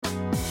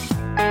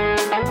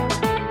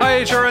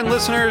HRN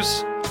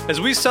listeners.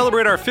 As we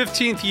celebrate our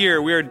 15th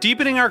year, we are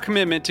deepening our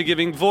commitment to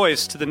giving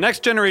voice to the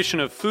next generation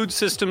of food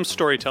systems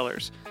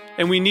storytellers,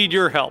 and we need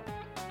your help.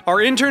 Our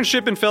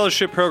internship and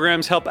fellowship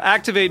programs help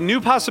activate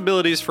new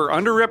possibilities for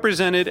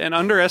underrepresented and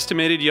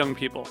underestimated young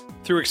people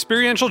through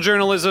experiential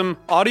journalism,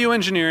 audio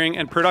engineering,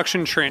 and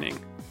production training.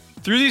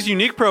 Through these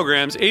unique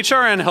programs,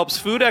 HRN helps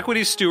food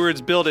equity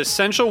stewards build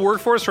essential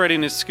workforce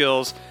readiness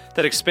skills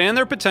that expand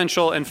their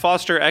potential and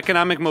foster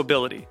economic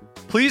mobility.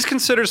 Please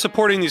consider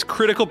supporting these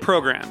critical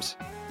programs.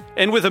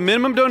 And with a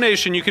minimum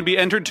donation, you can be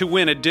entered to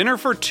win a dinner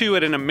for two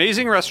at an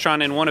amazing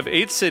restaurant in one of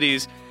 8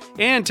 cities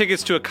and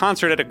tickets to a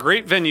concert at a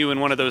great venue in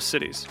one of those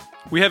cities.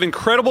 We have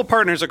incredible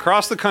partners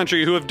across the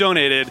country who have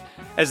donated,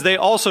 as they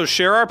also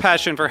share our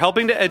passion for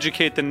helping to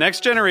educate the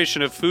next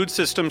generation of food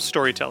systems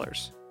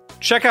storytellers.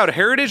 Check out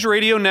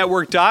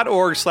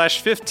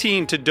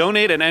heritageradionetwork.org/15 to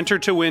donate and enter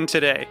to win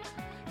today.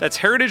 That's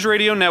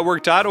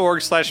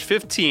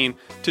heritageradionetwork.org/15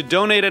 to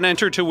donate and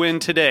enter to win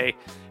today.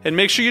 And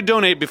make sure you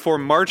donate before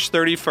March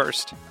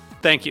 31st.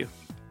 Thank you.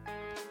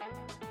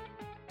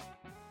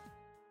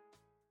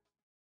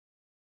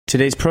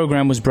 Today's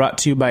program was brought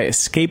to you by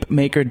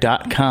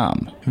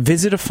EscapeMaker.com.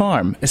 Visit a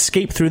farm.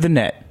 Escape through the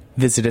net.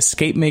 Visit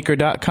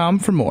EscapeMaker.com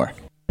for more.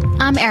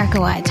 I'm Erica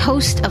Wides,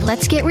 host of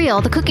Let's Get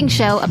Real, the cooking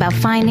show about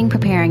finding,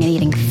 preparing, and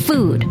eating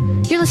food.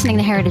 You're listening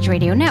to Heritage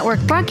Radio Network,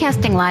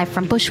 broadcasting live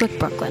from Bushwick,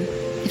 Brooklyn.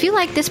 If you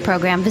like this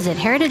program, visit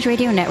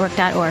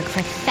heritageradionetwork.org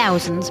for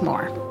thousands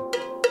more.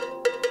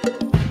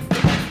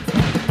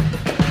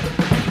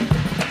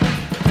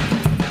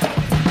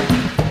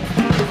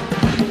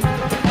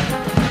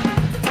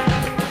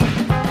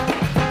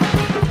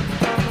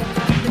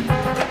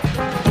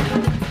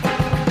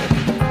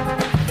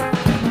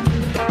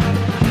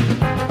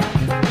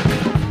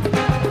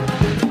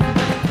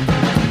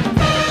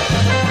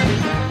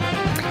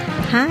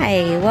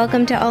 Hi,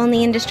 welcome to All in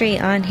the Industry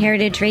on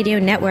Heritage Radio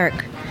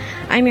Network.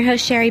 I'm your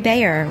host, Sherry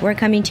Bayer. We're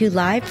coming to you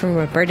live from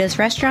Roberta's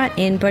Restaurant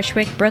in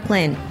Bushwick,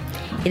 Brooklyn.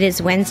 It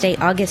is Wednesday,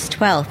 August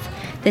 12th.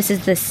 This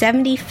is the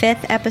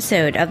 75th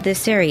episode of this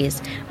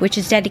series, which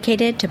is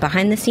dedicated to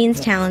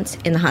behind-the-scenes talents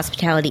in the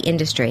hospitality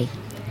industry.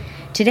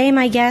 Today,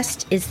 my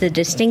guest is the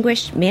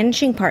distinguished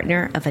managing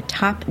partner of a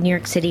top New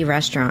York City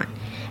restaurant,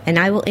 and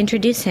I will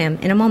introduce him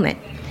in a moment.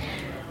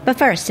 But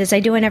first, as I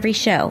do in every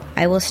show,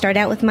 I will start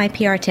out with my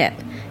PR tip.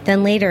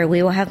 Then later,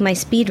 we will have my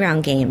speed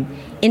round game,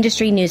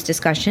 industry news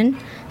discussion,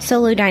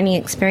 solo dining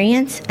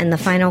experience, and the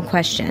final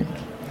question.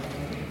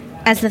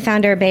 As the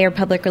founder of Bayer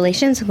Public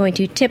Relations, I'm going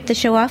to tip the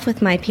show off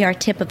with my PR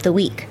tip of the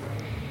week.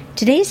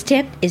 Today's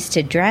tip is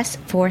to dress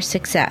for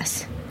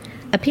success.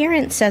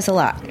 Appearance says a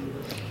lot.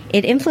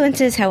 It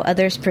influences how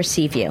others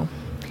perceive you.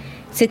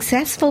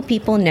 Successful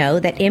people know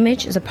that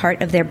image is a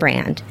part of their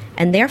brand,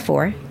 and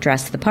therefore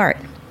dress the part.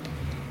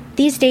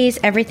 These days,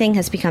 everything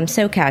has become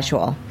so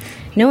casual.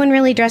 No one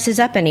really dresses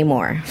up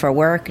anymore for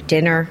work,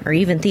 dinner, or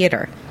even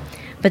theater.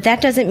 But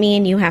that doesn't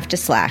mean you have to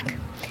slack.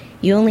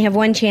 You only have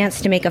one chance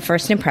to make a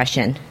first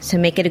impression, so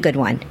make it a good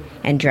one,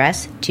 and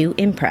dress to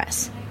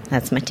impress.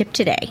 That's my tip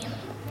today.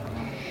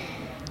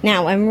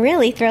 Now, I'm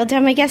really thrilled to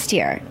have my guest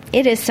here.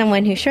 It is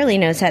someone who surely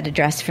knows how to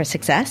dress for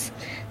success.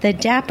 The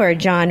dapper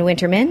John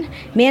Winterman,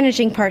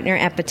 managing partner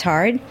at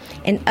Petard,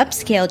 an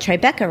upscale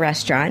Tribeca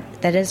restaurant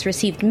that has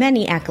received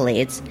many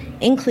accolades,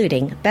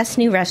 including Best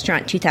New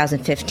Restaurant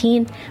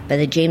 2015 by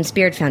the James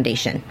Beard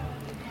Foundation.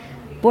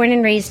 Born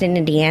and raised in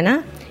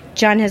Indiana,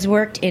 John has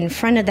worked in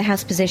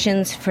front-of-the-house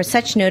positions for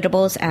such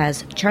notables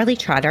as Charlie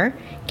Trotter,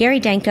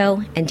 Gary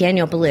Danko, and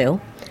Daniel Ballou,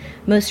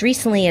 most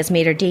recently as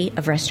maitre d'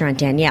 of Restaurant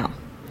Danielle.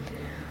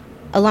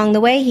 Along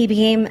the way, he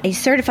became a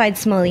certified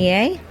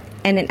sommelier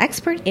and an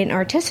expert in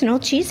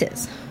artisanal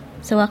cheeses.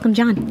 So welcome,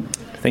 John.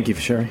 Thank you,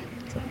 Sherry.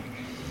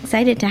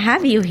 Excited to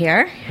have you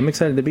here. I'm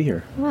excited to be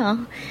here.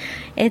 Well,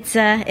 it's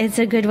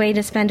a good way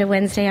to spend a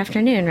Wednesday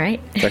afternoon,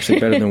 right? It's actually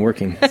better than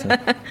working.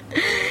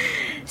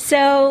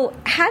 So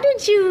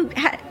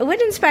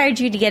what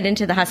inspired you to get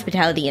into the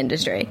hospitality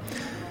industry?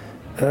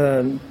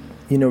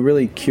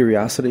 Really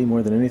curiosity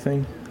more than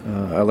anything.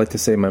 I like to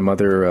say my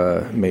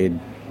mother made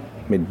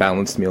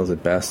balanced meals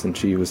at best, and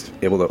she was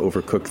able to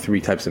overcook 3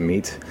 types of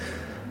meat.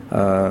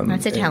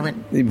 That's a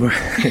talent.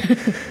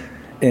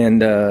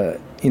 And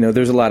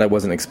there's a lot I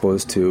wasn't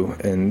exposed to.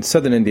 And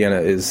Southern Indiana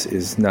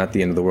is not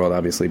the end of the world,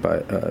 obviously,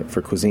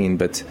 for cuisine,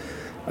 but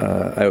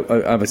I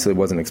obviously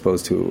wasn't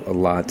exposed to a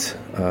lot.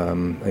 I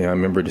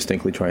remember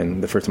distinctly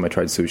trying the first time I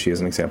tried sushi,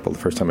 as an example. The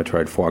first time I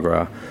tried foie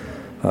gras,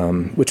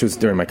 which was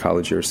during my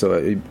college years. So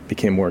I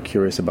became more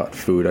curious about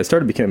food. I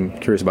became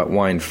curious about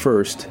wine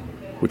first,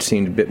 which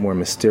seemed a bit more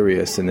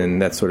mysterious, and then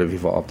that sort of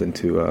evolved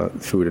into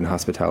food and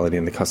hospitality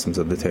and the customs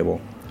of the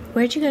table.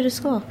 Where'd you go to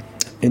school?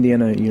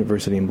 Indiana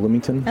University in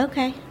Bloomington.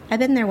 Okay. I've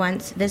been there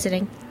once,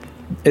 visiting.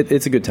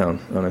 It's a good town,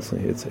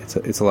 honestly.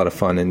 It's a lot of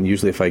fun, and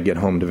usually if I get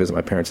home to visit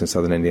my parents in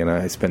Southern Indiana,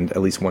 I spend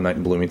at least one night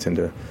in Bloomington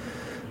to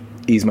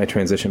ease my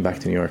transition back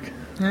to New York.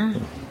 Ah,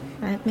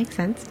 that makes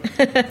sense.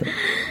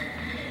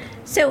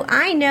 So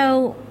I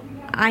know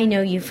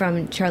you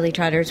from Charlie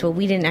Trotter's. Well,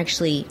 we didn't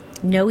actually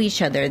know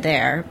each other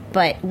there,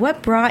 but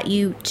what brought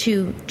you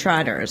to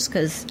Trotters?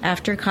 Because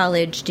after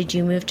college, did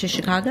you move to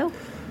Chicago?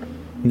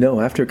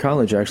 No, after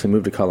college, I actually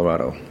moved to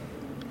Colorado.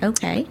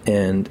 Okay.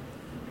 And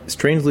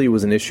strangely, it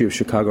was an issue of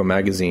Chicago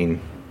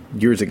Magazine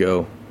years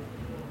ago.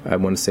 I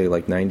want to say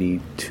like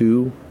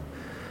 92.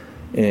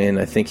 And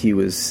I think he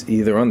was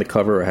either on the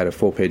cover or had a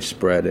full-page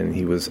spread, and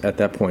he was, at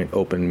that point,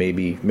 open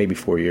maybe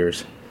 4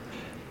 years.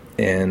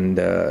 And,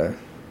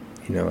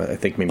 I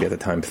think maybe at the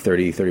time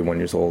 30, 31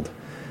 years old.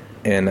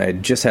 And I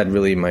just had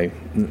really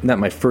not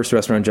my first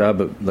restaurant job,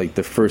 but like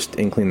the first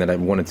inkling that I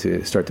wanted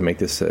to start to make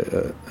this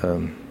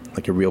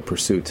like a real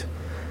pursuit.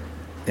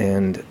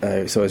 And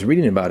so I was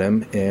reading about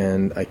him,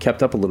 and I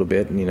kept up a little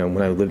bit. And,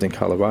 when I lived in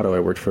Colorado, I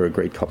worked for a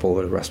great couple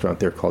at a restaurant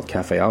there called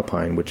Cafe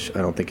Alpine, which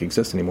I don't think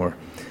exists anymore.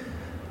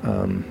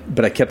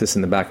 But I kept this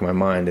in the back of my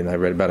mind, and I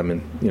read about him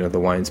in the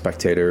Wine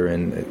Spectator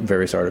and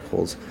various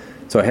articles.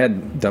 So I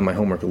had done my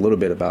homework a little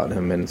bit about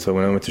him, and so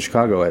when I went to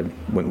Chicago, I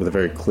went with a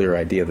very clear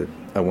idea that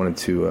I wanted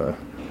to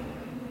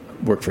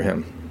work for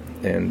him.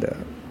 And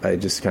I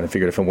just kind of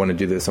figured if I want to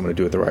do this, I'm going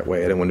to do it the right way.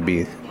 I didn't want to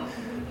be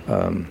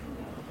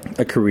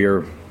a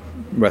career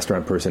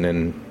restaurant person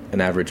in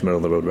an average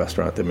middle-of-the-road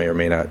restaurant that may or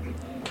may not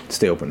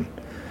stay open.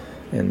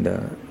 And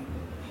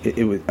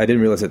it was, I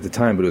didn't realize at the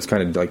time, but it was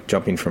kind of like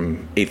jumping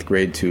from 8th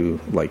grade to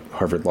like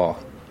Harvard Law.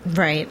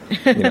 Right.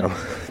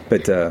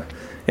 But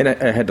and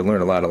I had to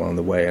learn a lot along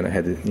the way, and I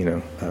had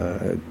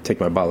to take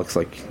my bollocks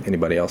like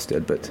anybody else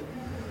did. But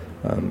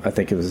I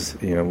think it was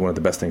one of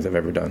the best things I've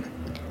ever done.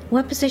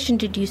 What position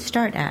did you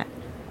start at?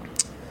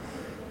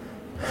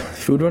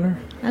 Food runner.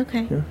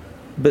 Okay. Yeah.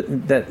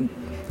 But that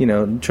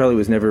Charlie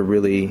was never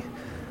really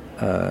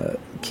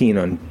keen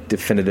on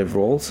definitive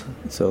roles.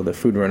 So the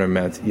food runner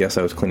meant, yes,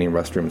 I was cleaning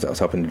restrooms, I was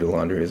helping to do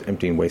laundry, I was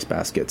emptying waste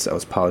baskets, I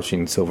was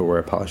polishing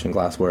silverware, polishing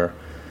glassware.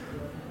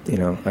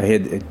 I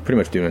had pretty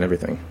much doing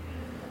everything.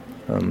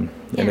 And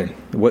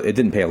it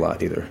didn't pay a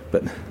lot either.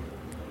 But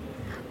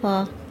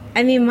well,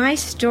 I mean, my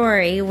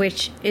story,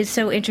 which is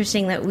so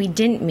interesting that we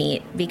didn't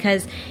meet,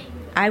 because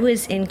I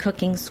was in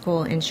cooking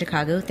school in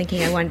Chicago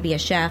thinking I wanted to be a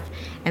chef,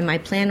 and my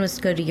plan was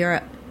to go to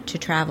Europe to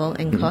travel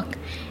and cook,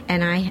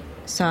 and I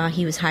saw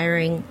he was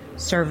hiring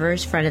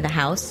servers front of the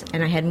house,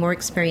 and I had more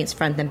experience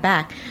front than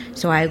back,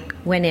 so I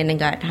went in and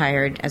got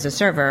hired as a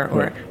server,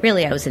 or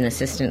really I was an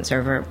assistant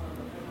server.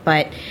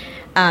 But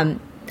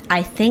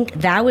I think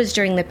that was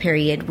during the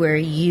period where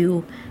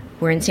you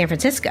were in San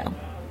Francisco.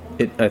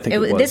 I think it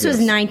was. This was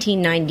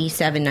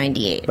 1997,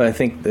 98. But I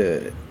think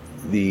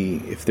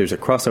if there's a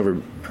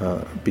crossover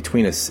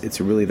between us,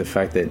 it's really the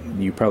fact that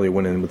you probably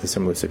went in with a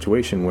similar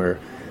situation where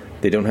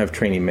they don't have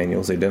training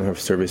manuals, they don't have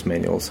service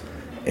manuals,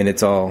 and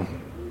it's all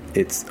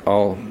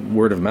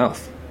word of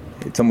mouth.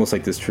 It's almost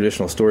like this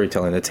traditional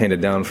storytelling that's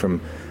handed down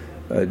from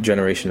a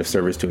generation of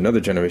servers to another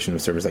generation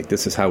of servers. Like,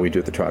 this is how we do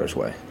it the Trotters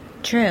way.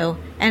 True.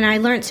 And I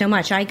learned so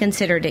much. I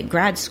considered it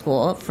grad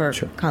school for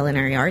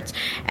culinary arts,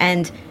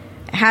 and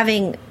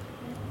having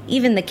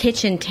even the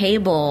kitchen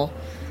table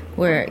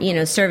where,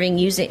 serving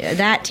using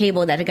that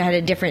table that had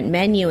a different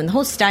menu and the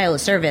whole style of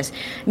service.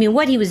 I mean,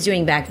 what he was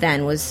doing back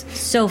then was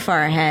so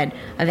far ahead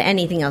of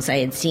anything else I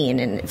had seen,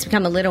 and it's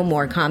become a little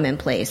more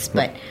commonplace,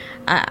 but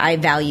I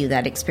value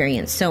that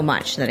experience so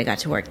much that I got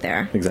to work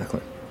there.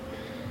 Exactly.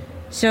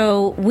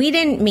 So we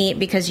didn't meet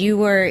because you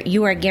were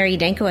at Gary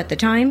Danko at the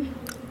time?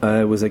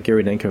 I was at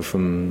Gary Danko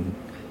from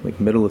like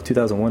middle of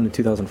 2001 to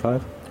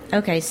 2005.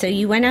 Okay, so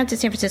you went out to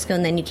San Francisco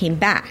and then you came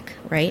back,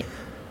 right?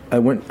 I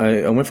went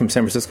from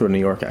San Francisco to New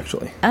York,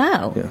 actually.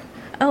 Oh. Yeah.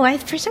 Oh, I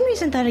for some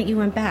reason thought that you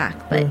went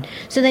back. But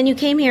so then you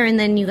came here and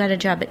then you got a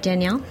job at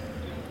Danielle?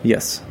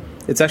 Yes.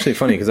 It's actually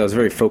funny because I was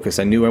very focused.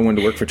 I knew I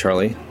wanted to work for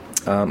Charlie.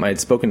 I had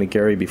spoken to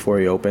Gary before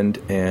he opened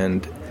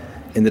and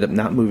ended up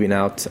not moving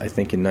out, I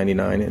think, in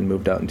 99 and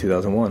moved out in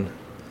 2001.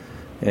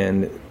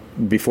 And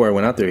before I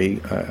went out there,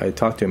 I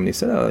talked to him and he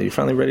said, "Oh, you're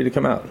finally ready to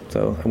come out."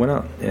 So I went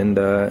out, and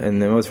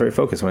then I was very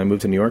focused. When I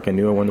moved to New York, I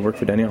knew I wanted to work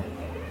for Danielle.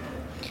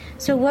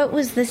 So what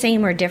was the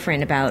same or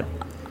different about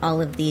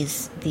all of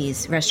these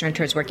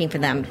restaurateurs working for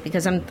them?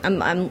 Because I'm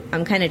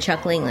kind of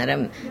chuckling that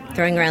I'm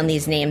throwing around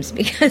these names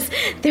because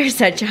they're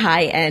such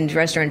high-end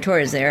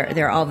restaurateurs.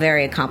 They're all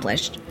very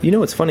accomplished.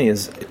 What's funny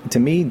is, to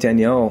me,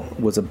 Danielle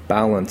was a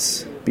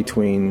balance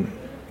between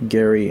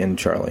Gary and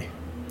Charlie.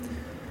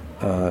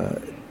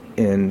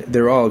 And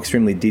they're all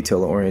extremely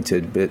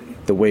detail-oriented, but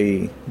the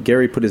way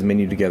Gary put his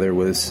menu together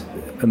was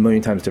a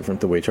million times different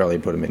the way Charlie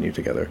put a menu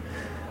together.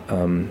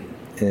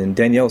 And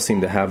Danielle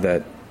seemed to have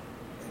that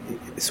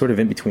sort of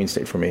in-between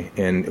state for me.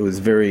 And it was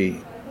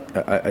very...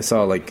 I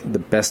saw, like, the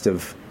best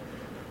of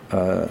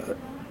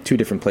two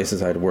different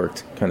places I had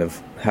worked kind of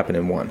happen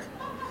in one,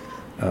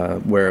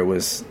 where it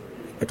was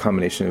a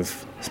combination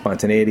of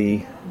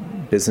spontaneity,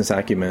 business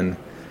acumen,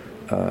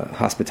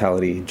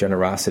 hospitality,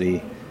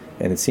 generosity,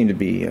 and it seemed to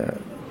be...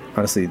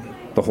 honestly,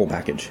 the whole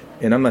package.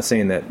 And I'm not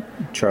saying that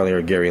Charlie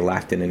or Gary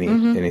lacked in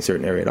any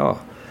certain area at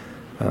all.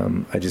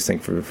 I just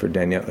think for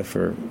Danielle,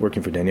 for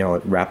working for Danielle,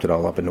 it wrapped it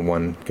all up into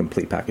one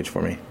complete package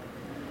for me.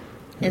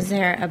 Is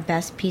there a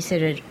best piece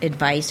of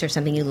advice or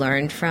something you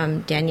learned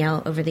from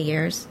Danielle over the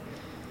years?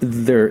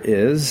 There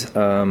is.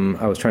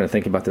 I was trying to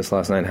think about this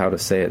last night, how to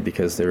say it,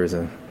 because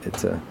I'm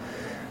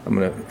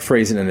going to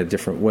phrase it in a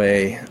different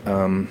way.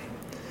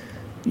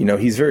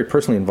 He's very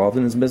personally involved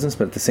in his business,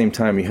 but at the same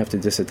time, you have to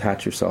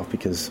disattach yourself,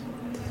 because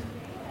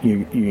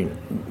you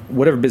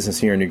whatever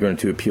business you're in, you're going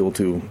to appeal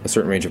to a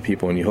certain range of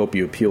people, and you hope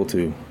you appeal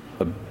to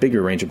a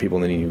bigger range of people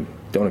than you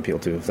don't appeal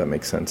to, if that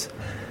makes sense.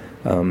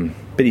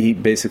 But he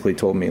basically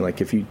told me,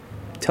 like, if you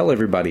tell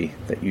everybody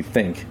that you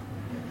think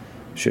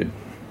should,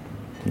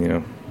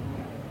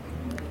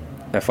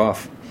 F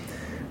off,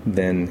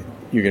 then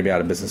you're going to be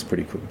out of business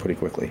pretty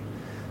quickly.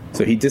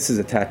 So he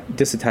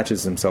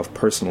disattaches himself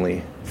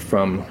personally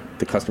from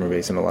the customer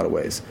base in a lot of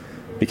ways,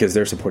 because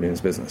they're supporting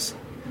his business.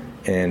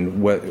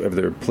 And whatever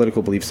their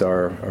political beliefs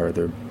are, or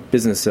their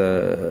business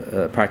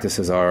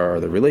practices are, or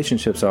their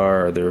relationships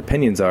are, or their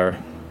opinions are,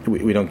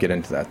 we don't get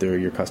into that. They're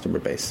your customer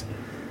base,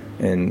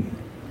 and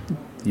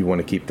you want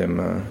to keep them.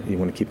 You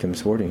want to keep them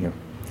supporting you.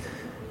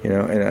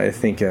 And I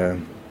think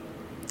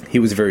he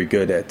was very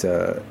good at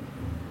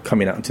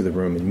coming out into the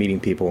room and meeting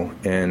people,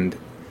 and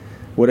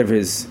whatever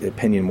his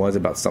opinion was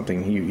about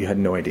something, you had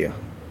no idea.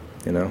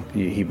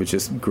 He was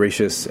just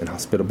gracious and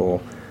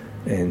hospitable,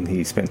 and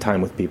he spent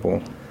time with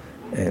people,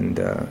 and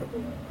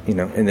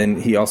and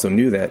then he also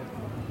knew that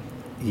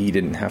he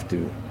didn't have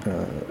to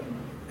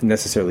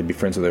necessarily be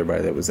friends with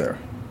everybody that was there,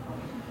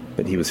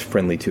 but he was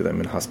friendly to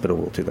them and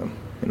hospitable to them.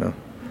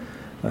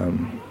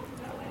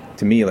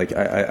 To me, like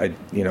I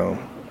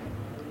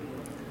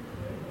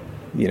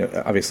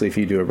obviously, if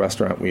you do a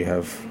restaurant, we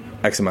have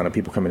X amount of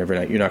people coming every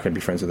night. You're not going to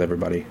be friends with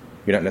everybody.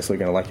 You're not necessarily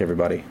going to like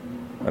everybody.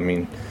 I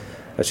mean,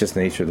 that's just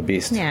the nature of the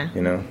beast. Yeah.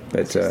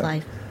 That's just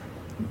life.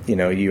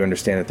 You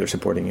understand that they're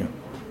supporting you.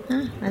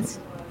 Ah, that's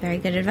very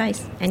good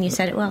advice, and you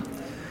said it well.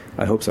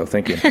 I hope so.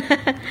 Thank you.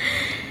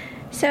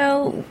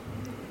 So,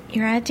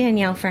 you're at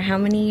Danielle for how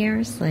many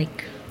years?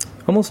 Like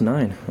almost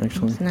 9,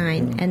 actually. Almost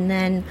 9, yeah. And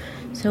then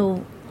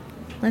so.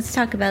 Let's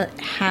talk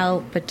about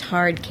how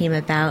Batard came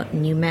about,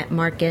 and you met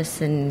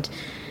Marcus, and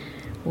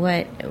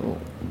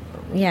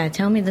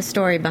tell me the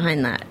story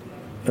behind that.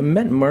 I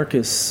met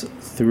Marcus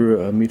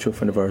through a mutual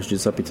friend of ours,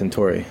 Giuseppe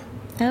Tintori.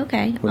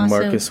 Okay. When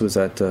Marcus was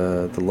at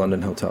the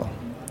London Hotel.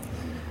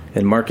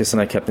 And Marcus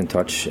and I kept in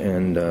touch,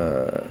 and,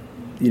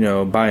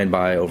 by and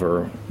by,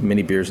 over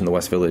many beers in the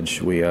West Village,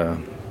 we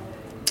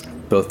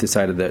both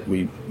decided that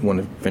we want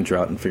to venture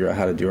out and figure out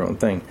how to do our own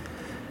thing.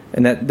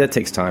 And that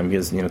takes time,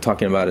 because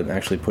talking about it and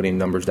actually putting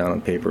numbers down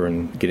on paper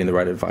and getting the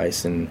right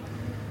advice and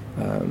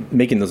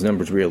making those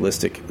numbers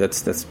realistic,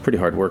 that's pretty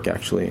hard work,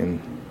 actually.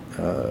 And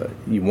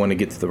you want to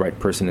get to the right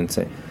person and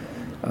say,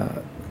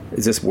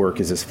 is this work?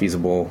 Is this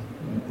feasible?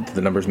 Do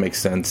the numbers make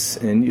sense?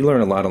 And you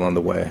learn a lot along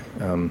the way.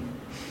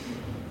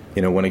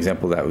 One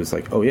example of that was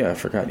like, oh yeah, I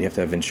forgot, you have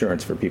to have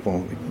insurance for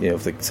people,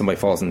 if somebody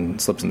falls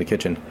and slips in the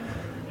kitchen.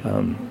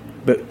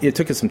 But it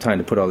took us some time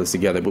to put all this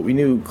together. But we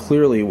knew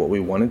clearly what we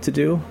wanted to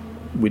do.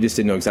 We just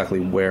didn't know exactly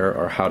where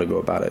or how to go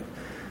about it.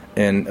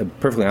 And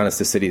perfectly honest,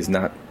 the city is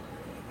not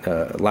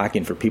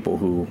lacking for people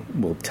who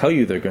will tell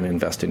you they're going to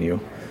invest in you,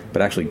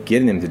 but actually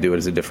getting them to do it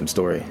is a different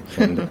story.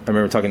 And I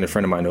remember talking to a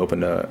friend of mine who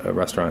opened a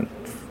restaurant,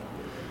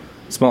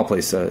 small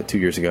place, 2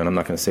 years ago, and I'm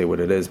not going to say what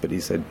it is, but he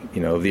said,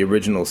 of the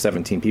original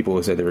 17 people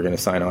who said they were going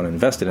to sign on and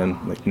invest in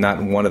him, like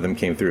not one of them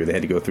came through. They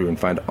had to go through and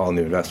find all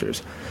new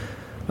investors.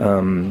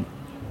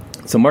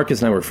 So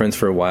Marcus and I were friends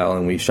for a while,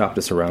 and we shopped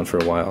us around for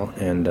a while,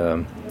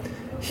 and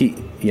he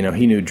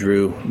knew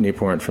Drew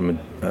Newport from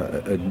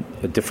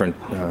a different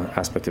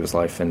aspect of his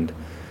life, and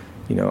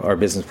our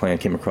business plan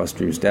came across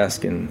Drew's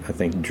desk, and I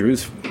think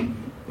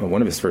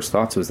one of his first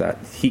thoughts was that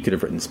he could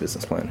have written this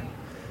business plan,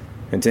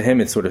 and to him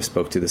it sort of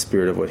spoke to the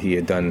spirit of what he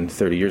had done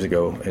 30 years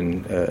ago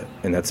in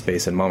that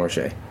space in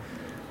Montmarché,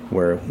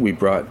 where we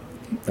brought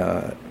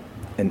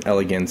an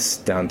elegance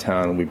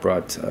downtown, we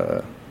brought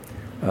a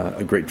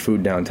great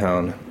food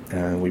downtown,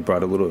 and we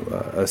brought a little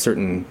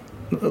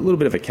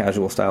bit of a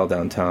casual style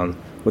downtown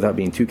without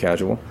being too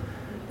casual,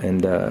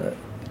 and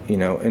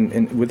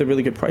and with a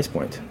really good price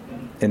point.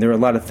 And there are a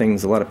lot of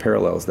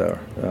parallels there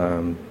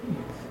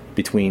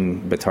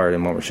between Batard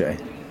and Montmarché.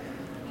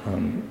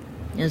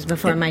 It was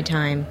before my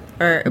time,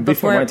 or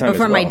before my time,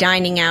 before my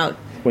dining out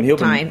when he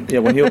opened, time. Yeah,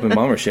 when he opened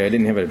Montmarché, I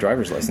didn't have a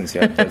driver's license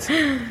yet.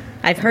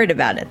 I've heard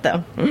about it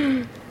though.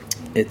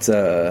 It's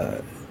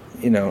the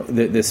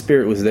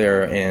spirit was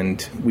there,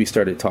 and we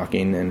started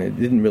talking, and it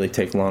didn't really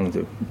take long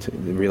to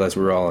realize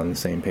we were all on the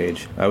same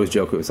page. I always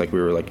joke it was like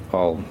we were like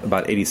all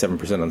about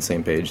 87% on the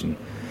same page, and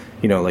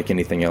like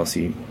anything else,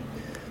 you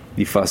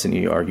fuss and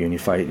you argue and you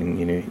fight, and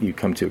you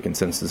come to a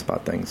consensus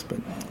about things. But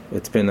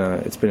it's been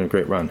a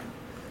great run.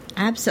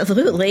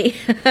 Absolutely.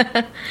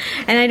 And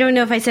I don't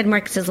know if I said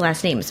Marcus's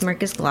last name. It's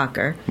Marcus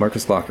Glocker.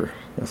 Marcus Glocker,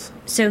 yes.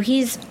 So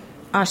he's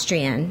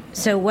Austrian.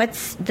 So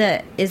what's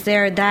the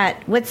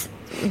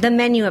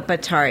menu at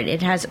Batard?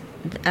 It has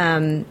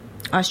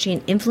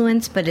Austrian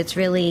influence, but it's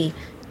really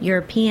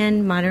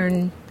European,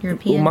 modern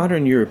European. Well,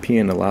 modern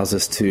European allows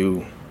us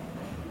to,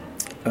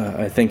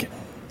 I think,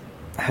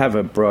 have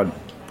a broad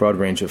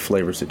range of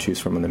flavors to choose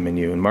from on the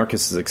menu. And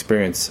Marcus's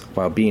experience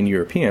while being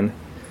European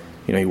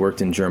he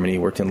worked in Germany, he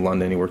worked in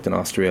London, he worked in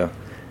Austria,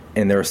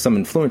 and there are some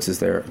influences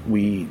there.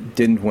 We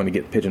didn't want to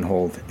get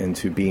pigeonholed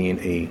into being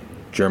a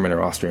German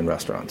or Austrian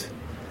restaurant.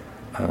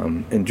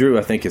 And Drew,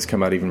 I think, has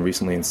come out even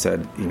recently and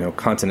said,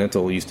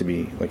 continental used to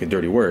be like a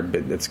dirty word,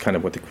 but that's kind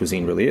of what the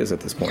cuisine really is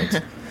at this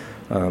point.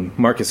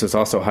 Marcus was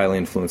also highly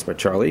influenced by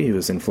Charlie. He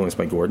was influenced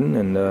by Gordon,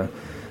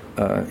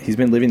 and he's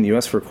been living in the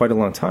U.S. for quite a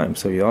long time.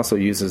 So he also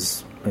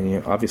uses,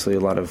 obviously, a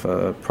lot of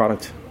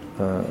product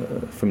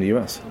from the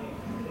U.S.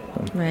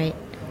 Right.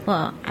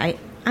 Well,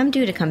 I'm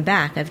due to come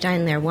back. I've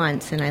dined there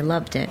once, and I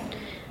loved it.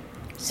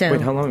 So,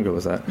 wait, how long ago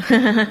was that?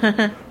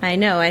 I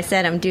know. I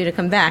said I'm due to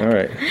come back. All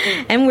right.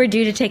 And we're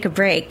due to take a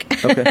break.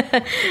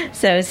 Okay.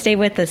 So stay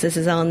with us. This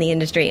is All in the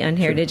Industry on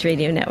Heritage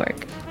Radio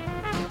Network.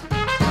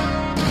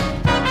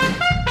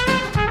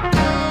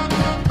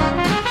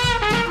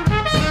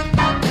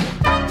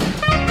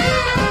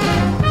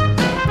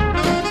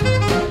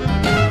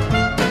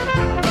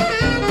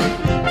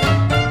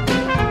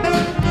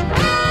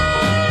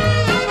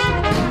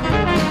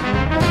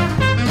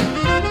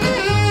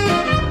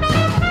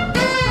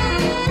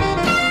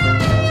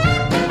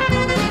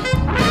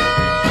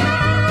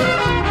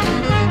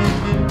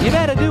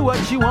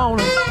 You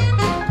want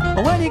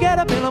it when you get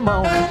up in the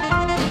morning,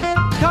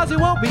 'cause it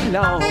won't be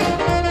long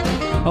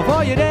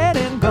before you're dead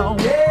and gone.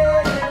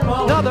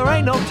 No, there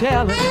ain't no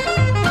telling.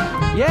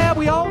 Yeah,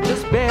 we all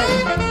just bet,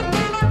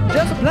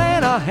 just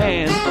playing our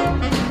hand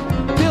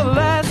till the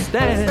last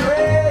stand.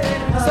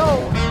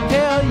 So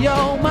tell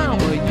your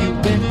mama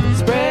you've been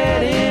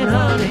spreading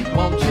honey,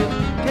 won't you?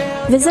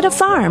 Visit a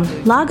farm.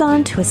 Log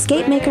on to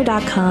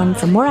escapemaker.com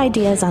for more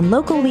ideas on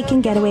local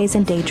weekend getaways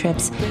and day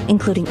trips,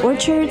 including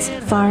orchards,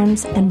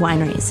 farms, and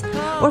wineries.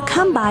 Or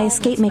come by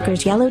Escape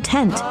Maker's yellow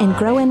tent in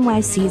Grow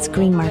NYC's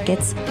green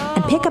markets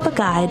and pick up a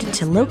guide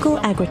to local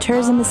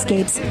agritourism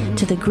escapes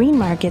to the green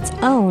market's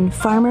own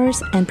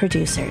farmers and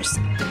producers.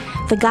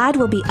 The guide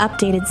will be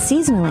updated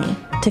seasonally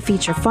to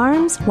feature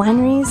farms,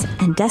 wineries,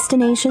 and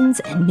destinations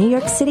in New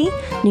York City,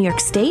 New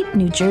York State,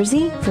 New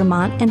Jersey,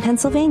 Vermont, and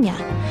Pennsylvania.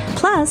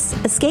 Plus,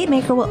 Escape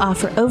Maker will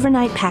offer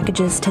overnight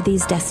packages to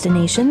these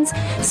destinations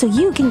so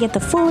you can get the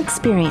full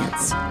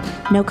experience.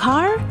 No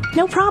car?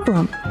 No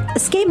problem.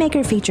 Escape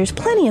Maker features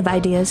plenty of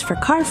ideas for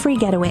car-free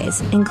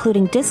getaways,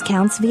 including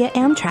discounts via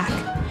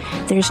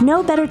Amtrak. There's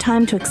no better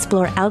time to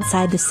explore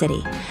outside the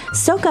city.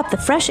 Soak up the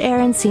fresh air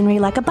and scenery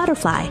like a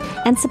butterfly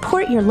and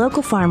support your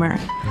local farmer.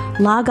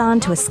 Log on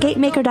to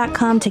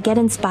escapemaker.com to get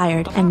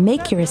inspired and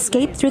make your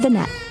escape through the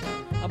net.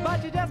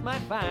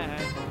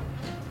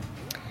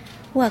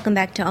 Welcome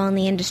back to All in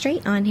the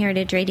Industry on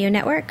Heritage Radio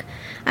Network.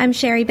 I'm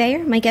Sherry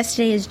Bayer. My guest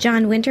today is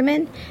John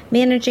Winterman,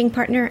 managing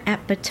partner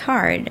at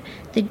Batard,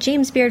 the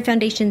James Beard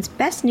Foundation's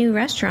best new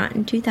restaurant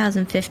in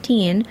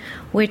 2015,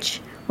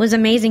 which was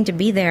amazing to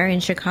be there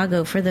in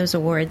Chicago for those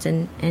awards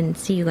and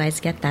see you guys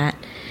get that.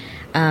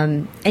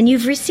 And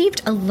you've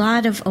received a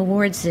lot of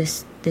awards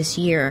this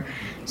year.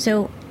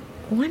 So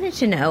I wanted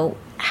to know,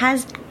 how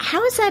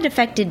has that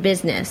affected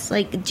business?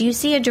 Like, do you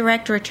see a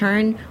direct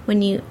return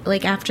when you,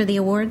 after the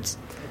awards?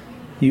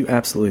 You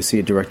absolutely see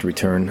a direct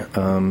return.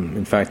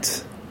 In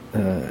fact,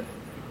 part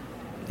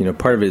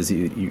of it is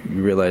you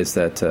realize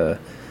that,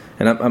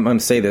 and I'm going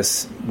to say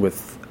this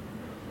with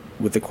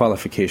the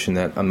qualification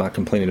that I'm not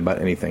complaining about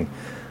anything,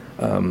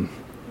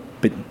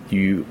 but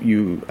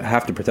you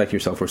have to protect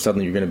yourself, or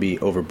suddenly you're going to be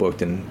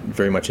overbooked and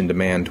very much in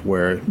demand,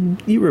 where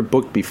you were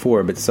booked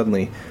before, but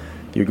suddenly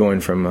you're going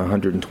from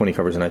 120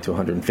 covers a night to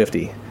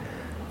 150.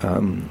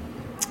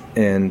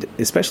 And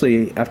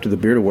especially after the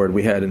Beard Award,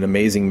 we had an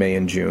amazing May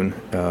and June.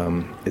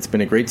 It's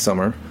been a great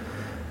summer,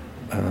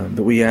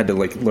 but we had to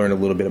learn a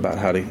little bit about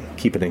how to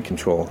keep it in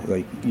control.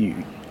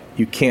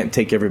 You can't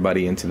take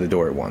everybody into the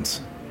door at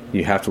once.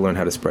 You have to learn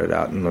how to spread it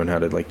out and learn how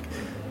to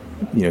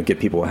get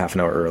people a half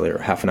an hour earlier,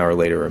 half an hour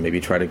later, or maybe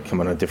try to come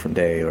on a different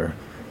day, or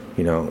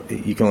you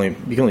can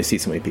only see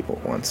so many people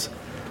at once.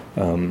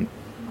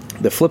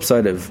 The flip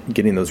side of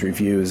getting those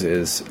reviews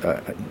is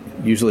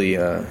usually.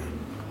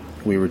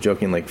 We were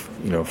joking,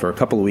 for a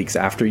couple of weeks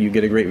after you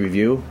get a great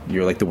review,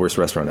 you're like the worst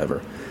restaurant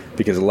ever,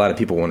 because a lot of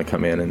people want to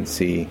come in and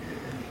see,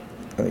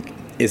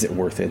 is it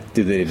worth it?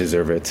 Do they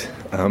deserve it?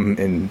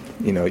 And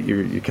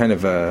you're kind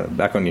of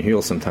back on your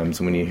heels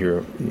sometimes when you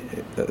hear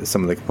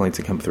some of the complaints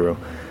that come through.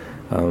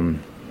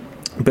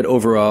 But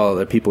overall,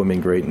 the people have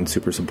been great and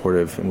super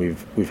supportive, and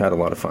we've had a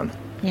lot of fun.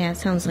 Yeah, it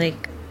sounds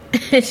like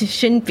it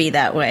shouldn't be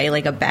that way,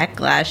 like a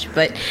backlash.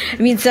 But,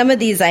 I mean, some of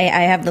these, I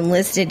have them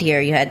listed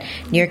here. You had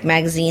New York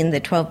Magazine, the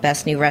 12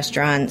 best new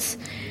restaurants,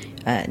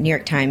 New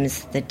York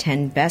Times, the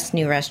 10 best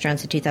new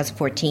restaurants of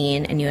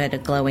 2014, and you had a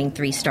glowing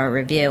 3-star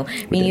review.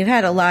 I mean, you've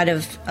had a lot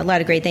of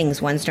great things,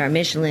 1-star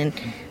Michelin.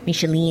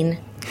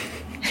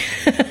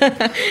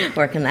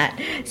 Working that.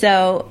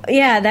 So,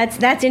 yeah,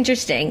 that's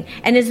interesting.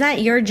 And is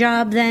that your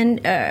job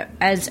then,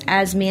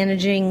 as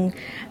managing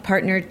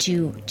partner,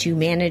 to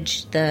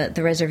manage the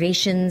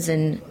reservations,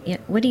 and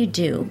what do you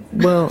do?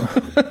 Well,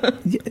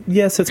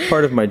 yes, it's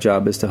part of my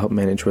job is to help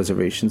manage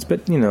reservations,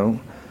 but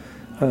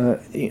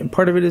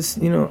Part of it is,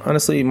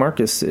 honestly,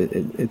 Marcus,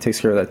 it takes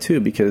care of that too,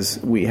 because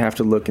we have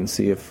to look and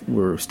see if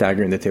we're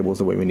staggering the tables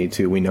the way we need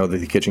to. We know that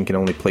the kitchen can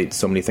only plate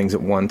so many things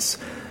at once.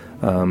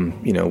 We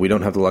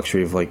don't have the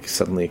luxury of like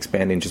suddenly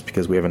expanding just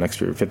because we have an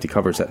extra 50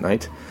 covers at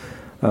night.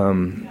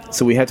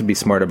 So we have to be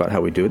smart about how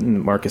we do it.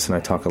 And Marcus and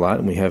I talk a lot,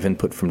 and we have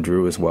input from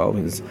Drew as well.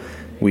 Because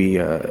we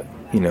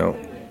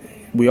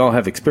all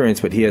have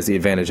experience, but he has the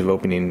advantage of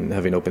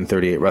having opened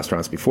 38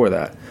 restaurants before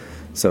that.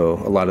 So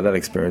a lot of that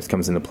experience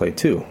comes into play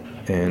too.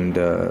 And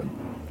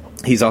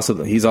he's also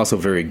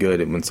very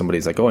good at when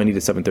somebody's like, "Oh, I need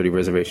a 7:30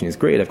 reservation." He's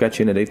great. I've got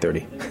you in at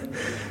 8:30.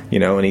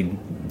 And he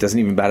doesn't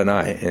even bat an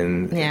eye.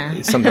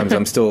 And sometimes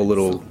I'm still a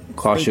little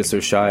cautious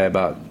or shy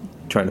about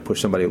trying to push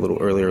somebody a little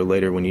earlier or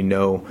later when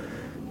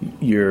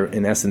you're,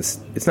 in essence,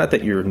 it's not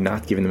that you're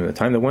not giving them the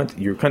time they want.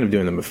 You're kind of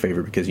doing them a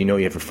favor because you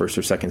have a first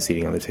or second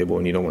seating on the table,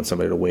 and you don't want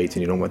somebody to wait,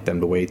 and you don't want them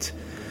to wait.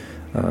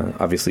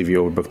 Obviously, if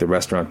you overbook the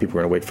restaurant, people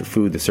are going to wait for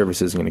food. The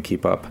service isn't going to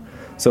keep up.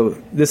 So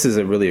this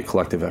is really a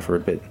collective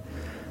effort. But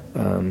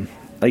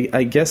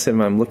I guess if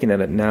I'm looking at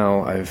it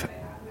now, I've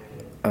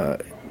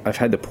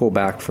had to pull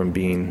back from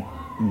being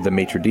the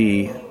maitre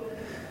d'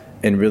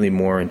 and really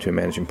more into a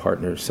managing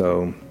partner.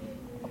 So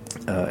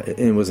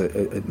it was a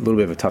little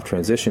bit of a tough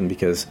transition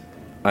because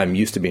I'm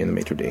used to being the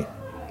maitre d'.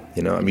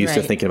 I'm used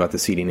to thinking about the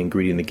seating and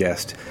greeting the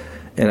guest.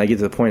 And I get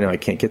to the point now I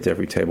can't get to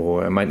every table.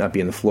 I might not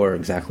be on the floor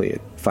exactly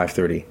at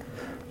 5:30.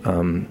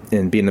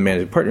 And being the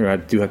managing partner, I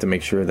do have to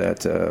make sure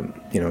that,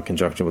 in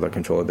conjunction with our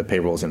controller, the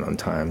payroll isn't on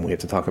time. We have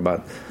to talk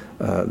about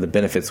the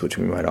benefits which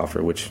we might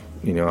offer, which,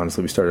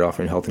 honestly, we started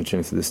offering health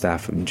insurance to the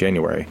staff in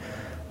January.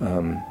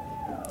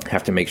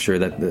 Have to make sure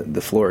that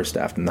the floor is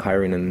staffed and the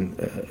hiring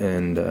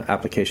and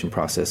application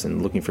process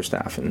and looking for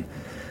staff. And,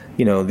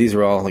 these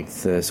are all like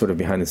the sort of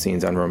behind the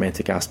scenes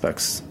unromantic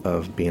aspects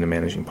of being a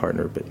managing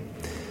partner. But,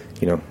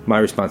 my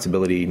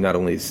responsibility not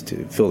only is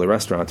to fill the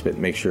restaurants, but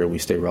make sure we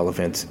stay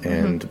relevant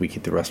and we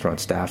keep the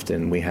restaurant staffed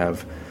and we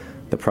have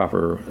the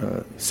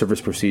proper service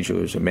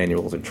procedures or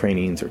manuals or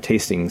trainings or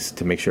tastings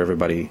to make sure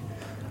everybody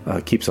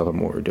keeps up on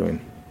what we're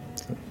doing.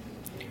 So.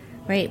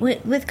 Right.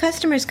 With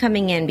customers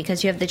coming in,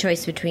 because you have the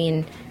choice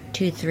between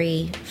 2,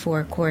 3,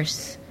 4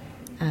 course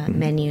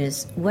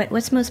menus,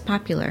 what's most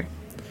popular?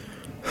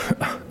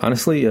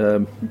 Honestly,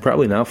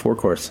 probably now 4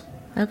 course.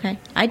 Okay.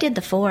 I did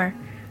the 4.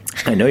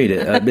 I know you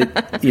did,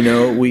 but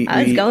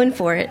I was going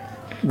for it.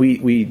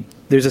 We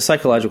there's a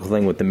psychological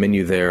thing with the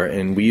menu there,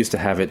 and we used to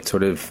have it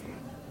sort of,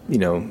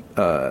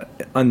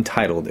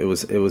 untitled. It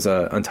was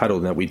untitled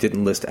in that we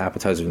didn't list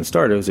appetizers and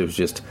starters. It was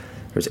just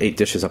there's 8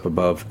 dishes up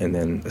above, and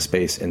then a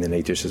space, and then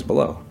 8 dishes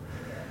below.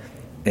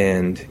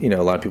 And a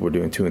lot of people were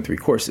doing 2 and 3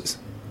 courses.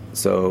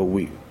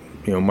 So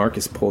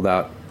Marcus pulled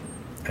out,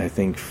 I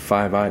think,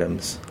 5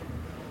 items.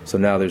 So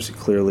now there's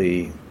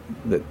clearly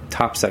the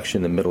top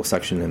section, the middle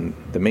section, and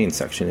the main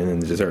section, and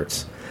then the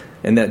desserts.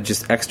 And that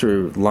just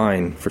extra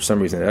line, for some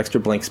reason, that extra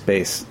blank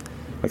space,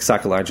 like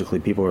psychologically,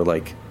 people are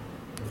like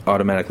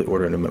automatically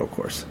ordering a middle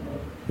course.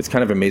 It's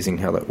kind of amazing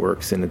how that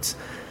works. And it's,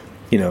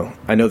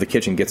 I know the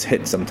kitchen gets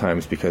hit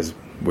sometimes because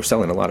we're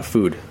selling a lot of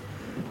food.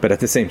 But at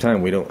the same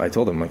time, I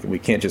told them, we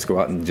can't just go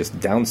out and just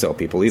downsell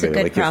people either. It's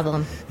a good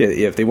problem.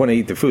 If they want to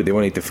eat the food, they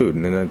want to eat the food.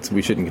 And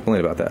we shouldn't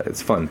complain about that.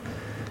 It's fun.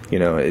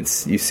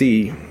 You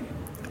see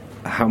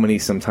how many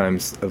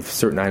sometimes of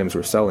certain items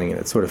we're selling, and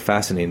it's sort of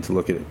fascinating to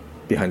look at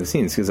it behind the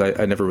scenes because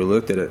I never really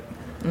looked at it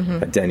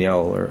at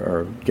Danielle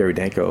or Gary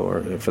Danko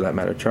or, for that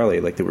matter,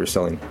 Charlie, like they were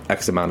selling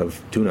X amount of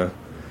tuna,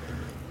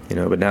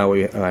 but now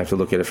I have to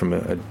look at it from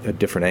a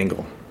different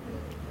angle.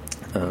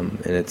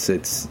 And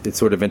it's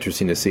sort of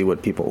interesting to see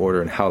what people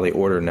order and how they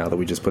order now that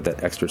we just put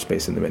that extra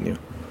space in the menu.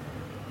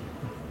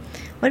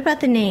 What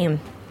about the name,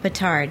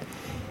 Batard?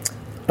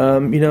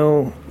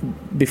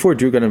 Before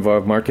Drew got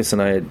involved, Marcus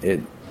and I,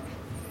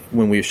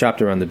 when we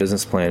shopped around the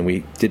business plan,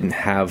 we didn't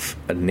have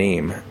a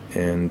name,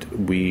 and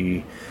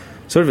we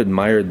sort of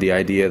admired the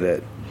idea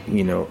that,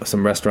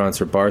 some restaurants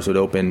or bars would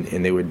open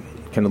and they would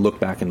kind of look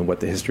back into what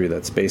the history of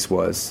that space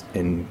was,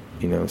 and,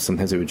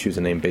 sometimes they would choose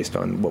a name based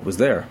on what was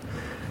there.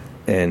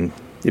 And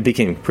it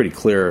became pretty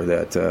clear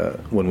that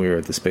when we were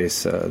at the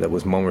space that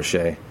was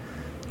Montmarché,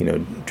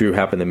 Drew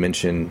happened to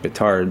mention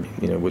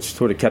Batard, which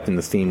sort of kept in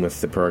the theme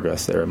with the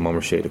progress there,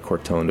 Montmarché to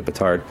Corton to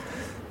Batard.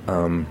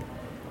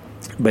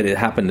 But it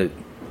happened to,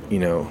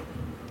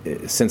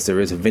 since there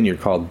is a vineyard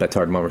called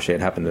Batard Montmarché,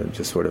 it happened to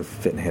just sort of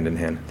fit hand in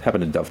hand. It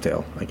happened to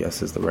dovetail, I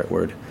guess is the right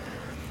word.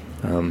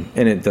 And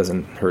it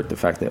doesn't hurt the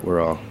fact that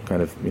we're all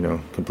kind of,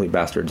 complete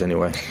bastards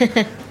anyway,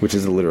 which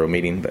is a literal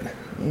meaning. But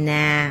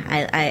nah,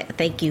 I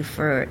thank you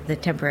for the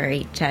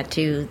temporary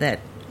tattoo that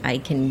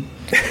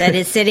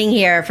is sitting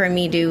here for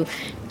me to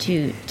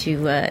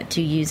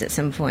use at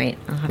some point.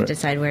 I'll have to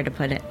decide where to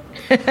put it.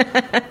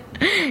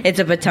 It's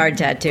a Batard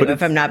tattoo,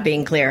 if I'm not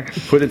being clear.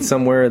 Put it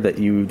somewhere that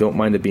you don't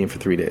mind it being for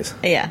 3 days.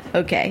 Yeah,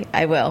 okay,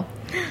 I will.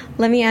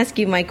 Let me ask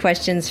you my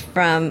questions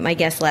from my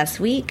guest last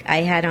week. I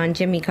had on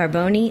Jimmy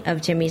Carboni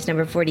of Jimmy's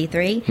Number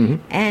 43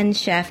 and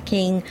Chef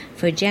King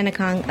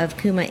Fujanakong of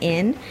Kuma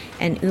Inn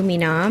and Umi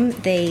Nam.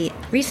 They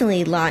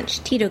recently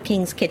launched Tito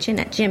King's Kitchen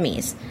at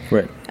Jimmy's.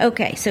 Right.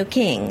 Okay, so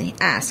King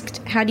asked,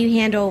 how do you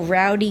handle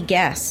rowdy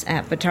guests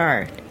at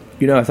Batard?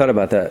 You know, I thought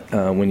about that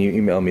when you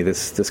emailed me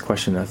this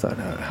question. I thought,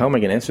 how am I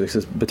going to answer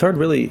this? Because Batard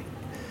really,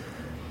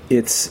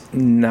 it's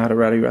not a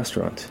rowdy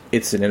restaurant.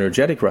 It's an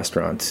energetic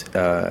restaurant,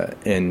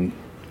 and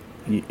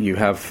you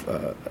have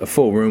a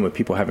full room of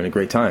people having a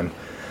great time.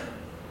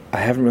 I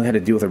haven't really had to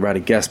deal with a rowdy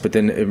guest, but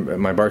then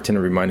my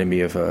bartender reminded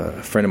me of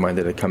a friend of mine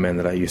that had come in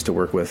that I used to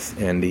work with,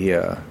 and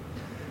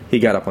he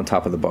got up on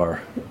top of the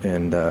bar.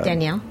 And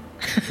Danielle?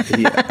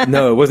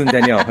 No, it wasn't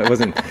Danielle. It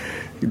wasn't.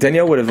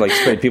 Danielle would have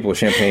sprayed people with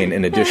champagne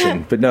in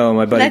addition, but no,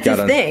 my buddy got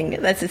on.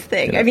 That's his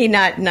thing. You know. I mean,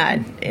 not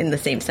in the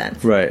same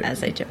sense, right?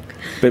 As I joke.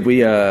 But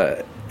we,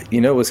 it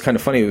was kind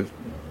of funny.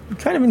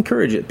 Kind of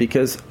encourage it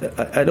because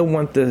I don't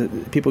want the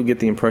people to get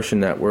the impression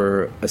that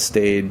we're a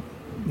staid,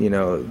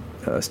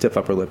 stiff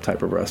upper lip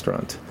type of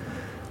restaurant.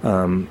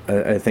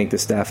 I think the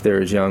staff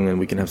there is young and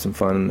we can have some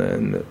fun,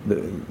 and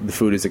the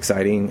food is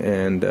exciting,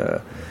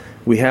 and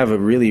we have a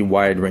really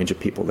wide range of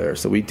people there.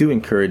 So we do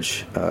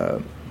encourage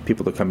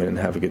people to come in and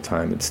have a good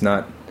time. It's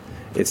not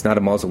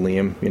a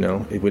mausoleum, we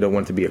don't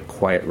want it to be a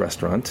quiet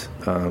restaurant.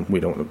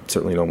 We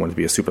certainly don't want it to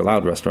be a super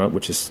loud restaurant,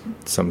 which is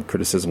some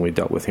criticism we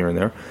dealt with here and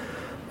there.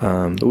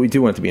 But we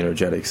do want it to be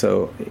energetic.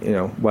 So,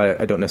 while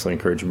I don't necessarily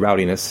encourage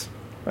rowdiness,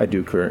 I do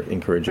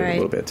encourage it a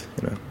little bit.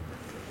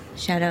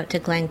 Shout out to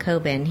Glenn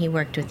Coben. He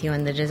worked with you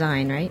on the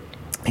design, right?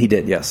 He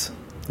did, yes.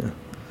 Yeah.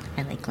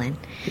 I like Glenn.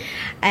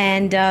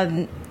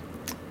 And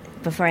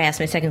before I ask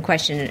my second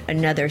question,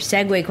 another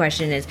segue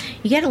question is: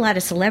 you get a lot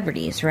of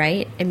celebrities,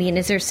 right? I mean,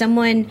 is there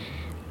someone?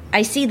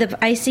 I see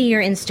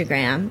your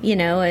Instagram,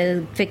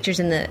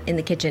 pictures in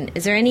the kitchen.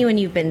 Is there anyone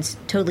you've been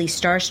totally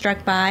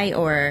starstruck by,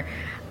 or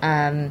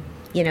or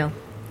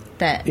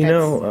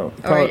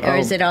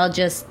is it all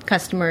just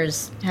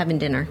customers having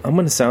dinner? I'm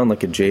going to sound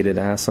like a jaded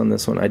ass on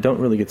this one. I don't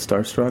really get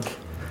starstruck.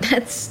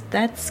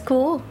 That's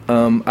cool.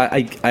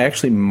 I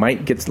actually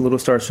might get a little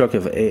starstruck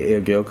if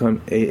A.A.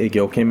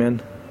 Gill came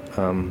in.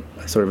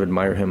 I sort of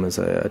admire him as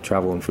a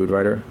travel and food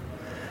writer.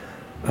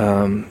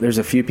 There's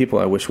a few people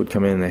I wish would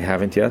come in and they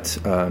haven't yet.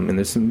 And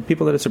there's some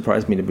people that have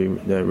surprised me to be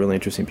really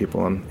interesting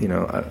people. I'm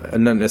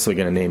not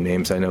necessarily going to name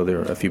names. I know there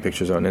are a few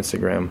pictures on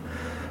Instagram.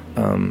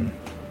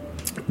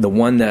 The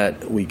one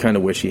that we kind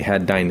of wish he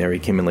had dined there, he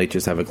came in late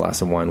just to have a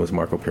glass of wine, was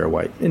Marco Pierre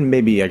White. And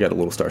maybe I got a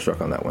little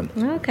starstruck on that one.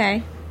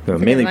 Okay.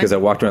 Mainly because I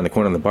walked around the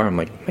corner of the bar, I'm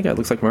like, my God, it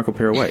looks like Marco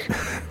Pierre White.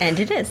 And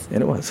it is.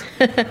 And it was.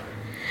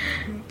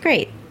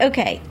 Great.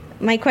 Okay.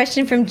 My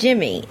question from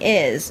Jimmy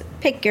is,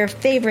 pick your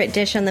favorite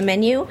dish on the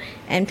menu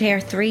and pair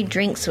 3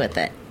 drinks with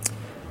it.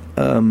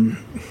 The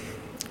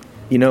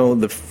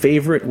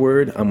favorite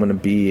word, I'm going to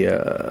be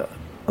a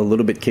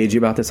little bit cagey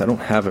about this. I don't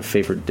have a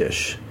favorite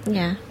dish.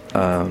 Yeah.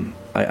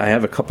 I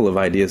have a couple of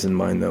ideas in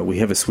mind, though. We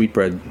have a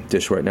sweetbread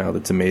dish right now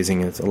that's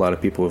amazing. A lot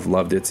of people have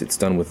loved it. It's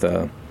done with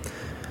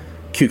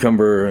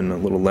cucumber and a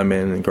little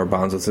lemon and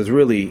garbanzos.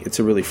 It's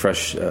a really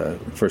fresh,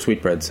 for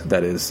sweetbreads,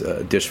 that is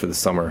a dish for the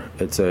summer.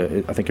 It's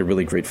I think a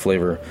really great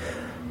flavor.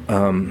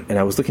 And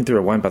I was looking through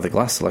our wine by the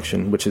glass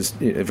selection, which is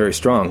very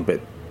strong, but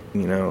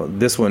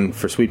this one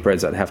for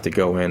sweetbreads, I'd have to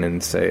go in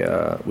and say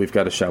we've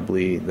got a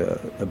Chablis,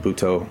 a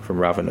Buteau from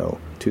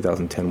Ravenel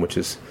 2010, which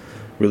is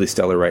really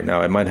stellar right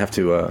now. I might have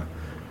to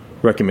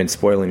recommend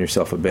spoiling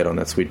yourself a bit on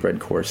that sweetbread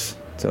course.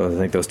 So I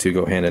think those two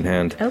go hand in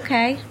hand.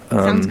 Okay.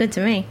 Sounds good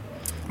to me.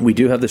 We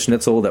do have the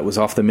schnitzel that was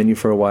off the menu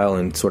for a while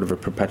and sort of a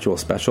perpetual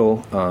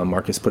special.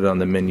 Marcus put it on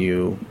the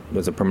menu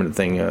as a permanent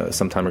thing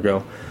some time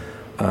ago.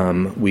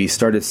 We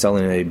started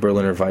selling a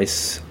Berliner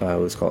Weiss.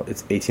 It's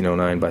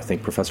 1809 by, I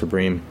think, Professor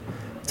Bream.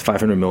 It's a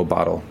 500 ml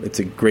bottle. It's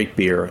a great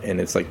beer,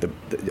 and it's like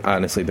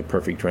honestly the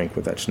perfect drink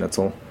with that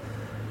schnitzel.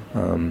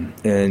 And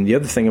the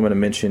other thing I'm going to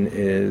mention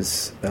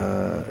is,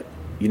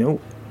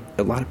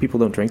 a lot of people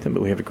don't drink them,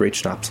 but we have a great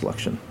schnapps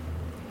selection.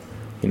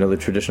 The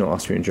traditional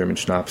Austrian-German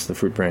schnapps, the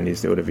fruit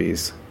brandies, the eau de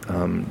vies.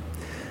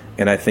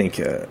 And I think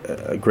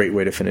a great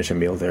way to finish a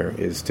meal there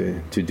is to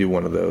do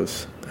one of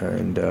those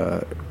and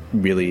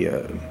really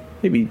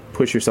maybe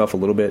push yourself a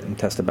little bit and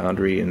test a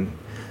boundary and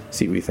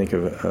see what you think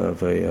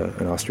of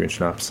an Austrian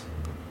schnapps.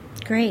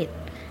 Great.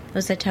 It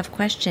was a tough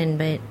question,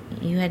 but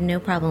you had no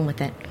problem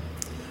with it.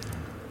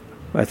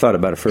 I thought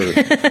about it for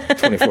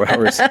 24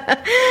 hours.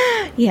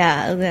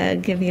 Yeah, I'll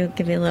give you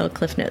a little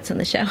cliff notes on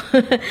the show.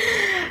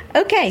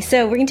 Okay,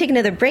 so we're going to take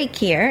another break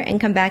here and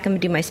come back and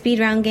do my speed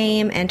round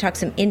game and talk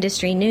some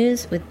industry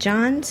news with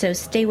John. So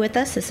stay with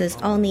us. This is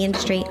All in the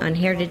Industry on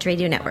Heritage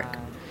Radio Network.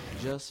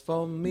 Just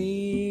for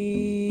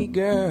me,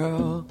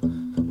 girl,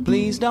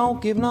 please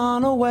don't give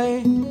none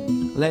away.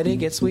 Let it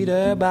get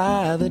sweeter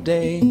by the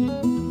day.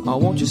 Oh,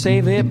 won't you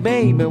save it,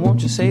 baby,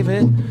 won't you save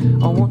it?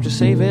 Oh, won't you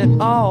save it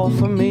all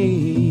for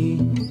me?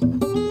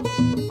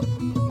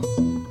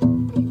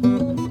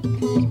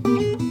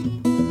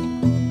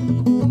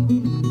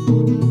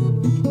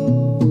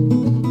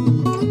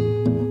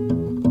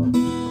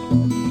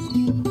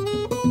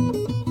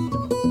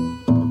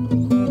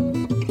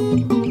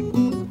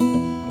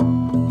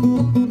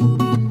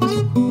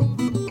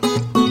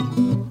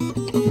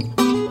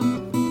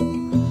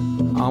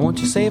 won't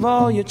you save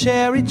all your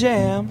cherry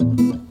jam?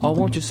 Oh,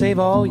 won't you save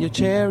all your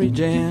cherry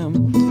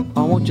jam?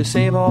 Oh, won't you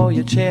save all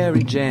your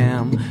cherry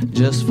jam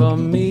just for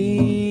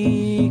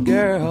me,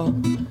 girl?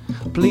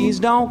 Please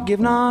don't give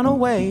none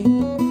away.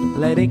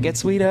 Let it get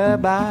sweeter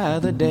by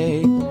the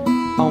day.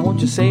 Oh, won't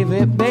you save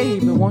it,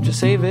 baby? Won't you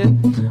save it?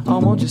 Oh,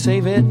 won't you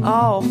save it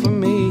all for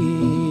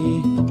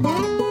me?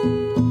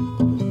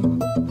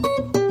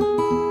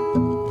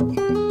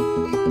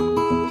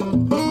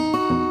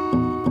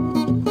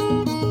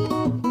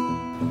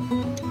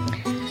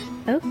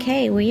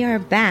 Okay, we are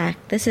back.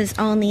 This is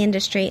All in the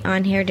Industry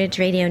on Heritage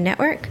Radio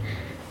Network.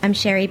 I'm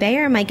Sherry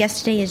Bayer. My guest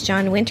today is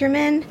John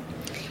Winterman.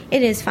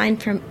 It is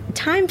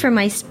time for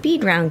my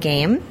speed round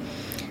game.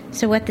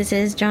 So what this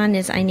is, John,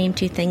 is I name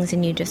two things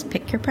and you just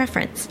pick your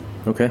preference.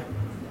 Okay.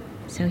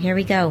 So here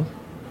we go.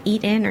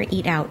 Eat in or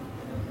eat out?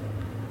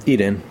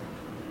 Eat in.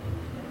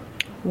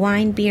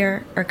 Wine,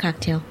 beer, or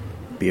cocktail?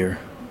 Beer.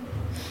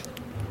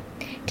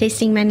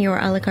 Tasting menu or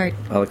a la carte?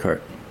 A la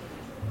carte.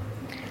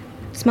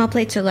 Small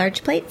plates or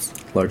large plates?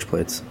 Large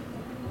plates.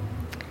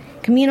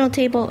 Communal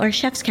table or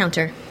chef's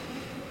counter?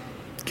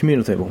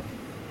 Communal table.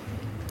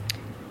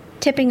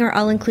 Tipping or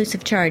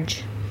all-inclusive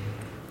charge?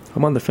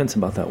 I'm on the fence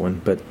about that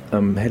one, but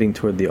I'm heading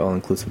toward the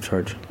all-inclusive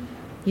charge.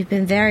 You've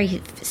been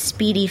very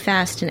speedy,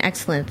 fast, and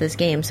excellent at this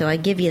game, so I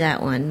give you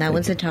that one. That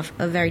one's a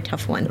very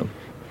tough one. No.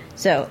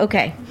 So,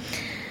 okay.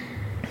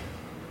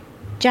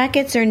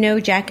 Jackets or no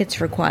jackets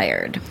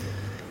required?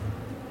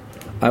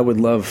 I would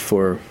love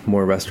for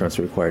more restaurants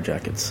to require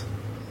jackets.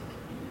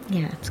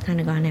 Yeah, it's kind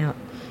of gone out.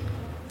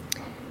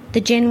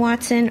 The Gin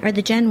Watson or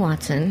the Jen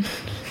Watson?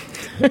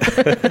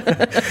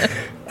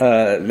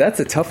 That's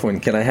a tough one.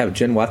 Can I have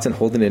Jen Watson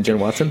holding a Jen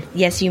Watson?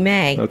 Yes, you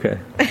may. Okay.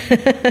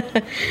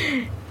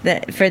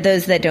 For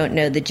those that don't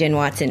know, the Gin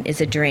Watson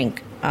is a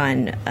drink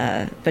on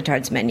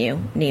Batard's menu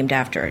named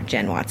after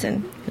Jen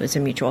Watson, who was a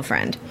mutual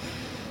friend.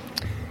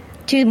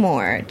 Two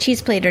more.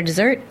 Cheese plate or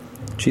dessert?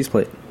 Cheese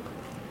plate.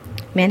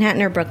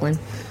 Manhattan or Brooklyn?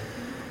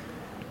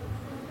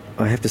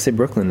 I have to say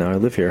Brooklyn now. I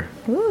live here.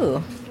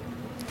 Ooh.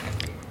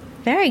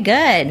 Very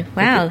good.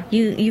 Wow,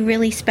 you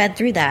really sped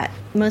through that.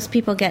 Most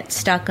people get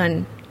stuck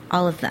on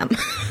all of them.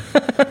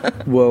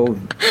 Well,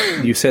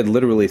 you said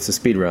literally it's a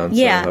speed round.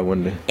 Yeah, so I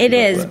wouldn't it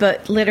is,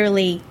 but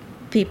literally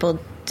people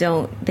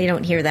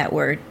don't hear that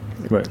word.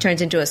 Right. It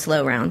turns into a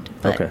slow round.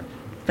 But, Okay.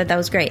 But that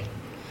was great.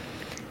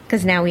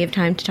 Because now we have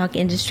time to talk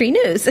industry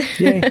news.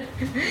 Yay.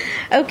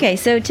 Okay,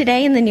 so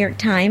today in the New York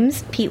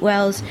Times, Pete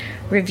Wells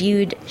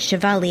reviewed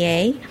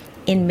Chevalier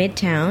in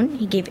Midtown.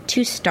 He gave it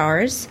 2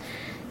 stars.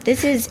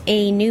 This is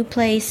a new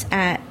place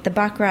at the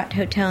Baccarat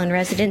Hotel and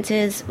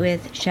Residences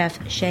with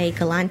Chef Shea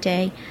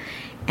Galante.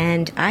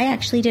 And I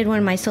actually did one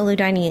of my solo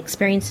dining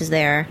experiences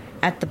there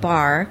at the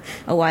bar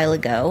a while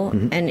ago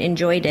and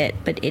enjoyed it,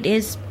 but it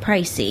is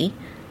pricey.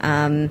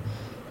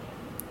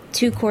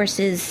 2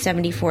 courses,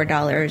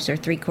 $74, or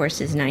 3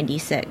 courses,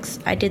 $96.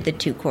 I did the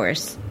 2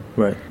 course.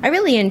 Right. I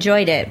really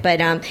enjoyed it,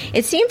 but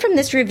it seemed from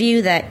this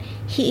review that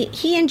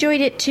he enjoyed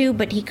it too,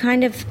 but he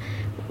kind of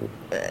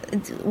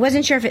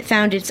wasn't sure if it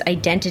found its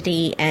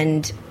identity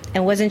and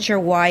wasn't sure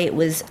why it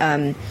was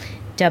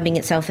dubbing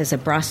itself as a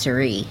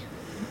brasserie.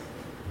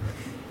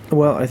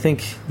 Well, I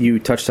think you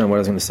touched on what I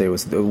was going to say.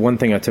 Was the one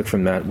thing I took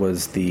from that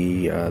was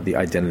the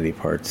identity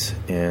parts,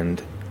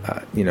 and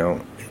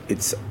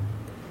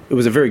it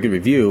was a very good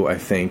review. I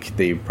think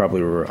they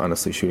probably were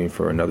honestly shooting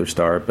for another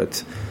star,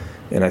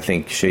 and I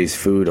think Shea's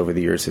food over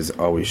the years has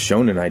always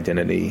shown an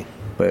identity.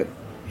 But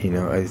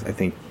I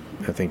think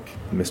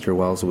Mr.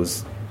 Wells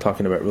was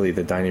talking about really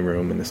the dining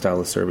room and the style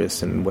of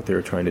service and what they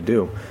were trying to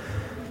do.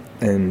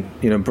 And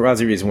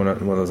brasserie is one of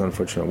those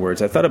unfortunate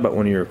words. I thought about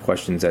one of your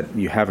questions that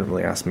you haven't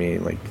really asked me,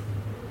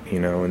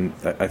 and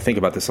I think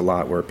about this a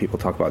lot, where people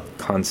talk about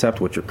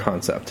concept. What's your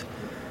concept?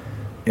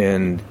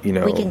 And we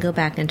can go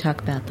back and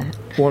talk about that.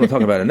 I want to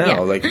talk about it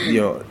now.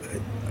 Yeah.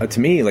 To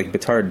me,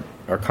 Batard,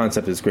 our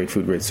concept is great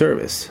food, great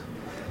service.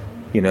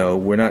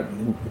 We're not.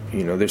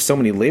 There's so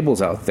many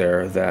labels out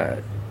there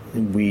that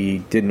we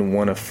didn't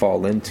want to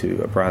fall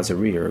into a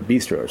brasserie or a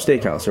bistro or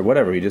steakhouse or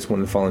whatever. We just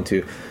wanted to fall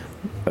into.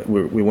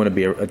 We want to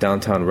be a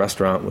downtown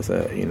restaurant with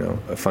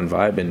a fun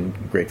vibe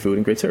and great food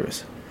and great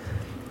service.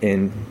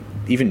 And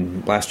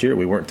even last year,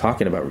 we weren't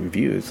talking about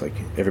reviews. Like,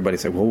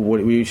 everybody's like, "Well, what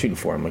are you shooting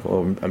for?" I'm like,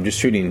 "Well, I'm just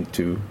shooting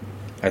to,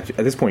 at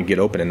this point, get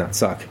open and not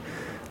suck.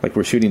 Like,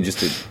 we're shooting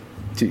just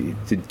to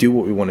do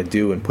what we want to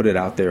do and put it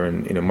out there."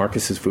 And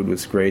Marcus's food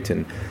was great,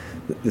 and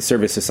the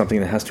service is something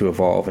that has to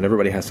evolve, and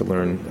everybody has to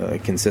learn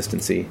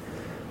consistency.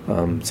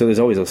 So there's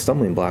always those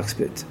stumbling blocks,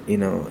 but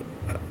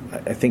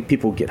I think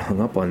people get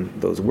hung up on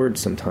those words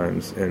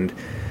sometimes. And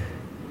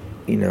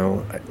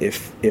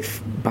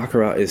if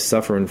Baccarat is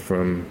suffering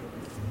from,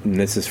 and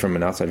this is from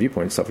an outside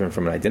viewpoint, suffering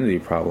from an identity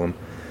problem,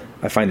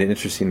 I find it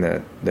interesting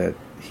that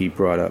he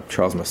brought up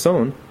Charles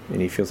Masson,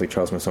 and he feels like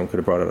Charles Masson could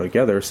have brought it all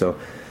together. So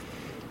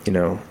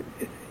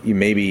it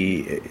may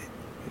be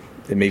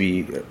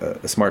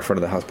a smart front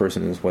of the house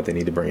person is what they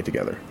need to bring it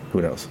together.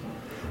 Who knows?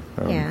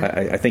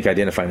 I think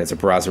identifying as a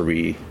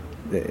brasserie,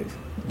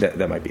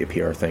 that might be a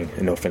PR thing,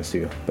 and no offense to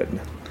you, but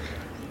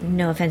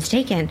No offense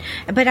taken,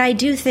 but I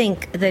do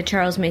think the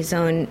Charles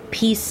Maison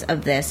piece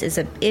of this is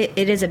it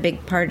is a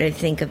big part, I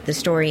think, of the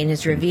story in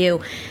his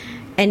review,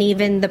 and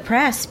even the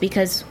press,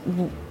 because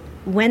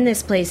when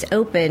this place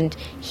opened,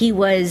 he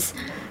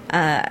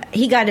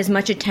got as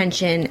much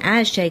attention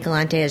as Chez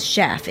Galante as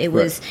chef. It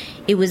was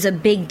a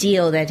big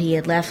deal that he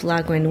had left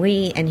La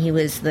Grenouille and he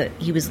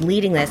was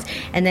leading this.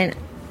 And then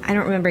I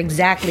don't remember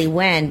exactly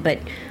when, but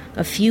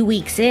a few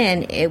weeks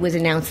in, it was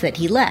announced that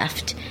he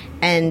left.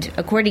 And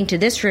according to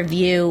this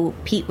review,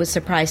 Pete was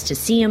surprised to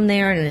see him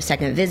there on a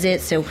second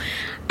visit. So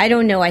I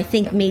don't know. I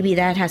think maybe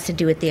that has to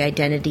do with the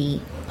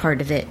identity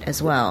part of it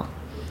as well.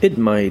 It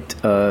might.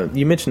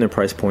 You mentioned their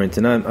price point,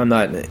 and I'm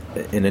not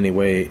in any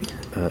way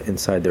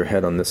inside their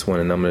head on this one,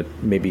 and I'm going to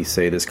maybe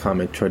say this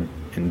comment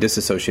and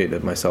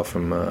disassociate myself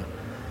from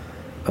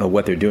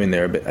what they're doing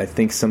there, but I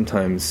think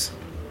sometimes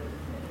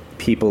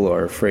people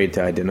are afraid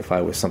to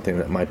identify with something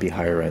that might be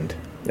higher end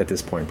at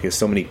this point, because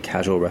so many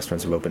casual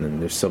restaurants have opened,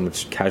 and there's so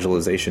much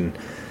casualization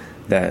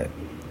that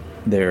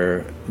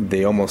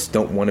they almost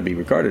don't want to be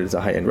regarded as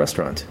a high-end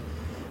restaurant.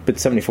 But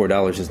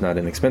 $74 is not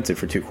inexpensive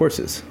for 2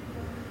 courses.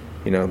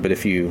 But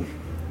if you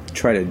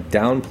try to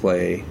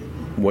downplay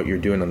what you're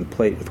doing on the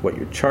plate with what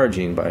you're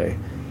charging by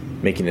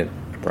making it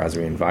a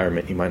brasserie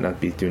environment, you might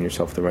not be doing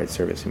yourself the right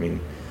service. I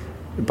mean,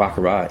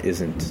 Baccarat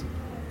isn't,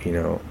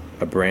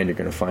 a brand you're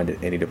going to find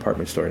at any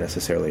department store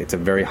necessarily. It's a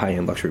very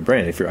high-end luxury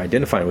brand. If you're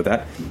identifying with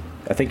that,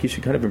 I think you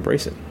should kind of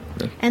embrace it.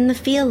 And the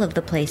feel of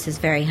the place is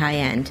very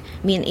high-end.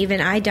 I mean,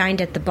 even I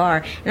dined at the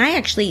bar, and I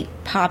actually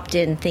popped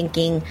in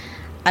thinking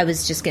I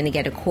was just going to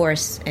get a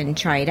course and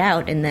try it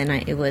out, and then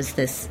it was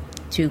this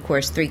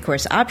 2-course,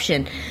 3-course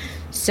option.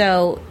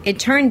 So it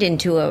turned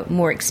into a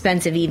more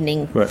expensive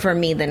evening for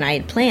me than I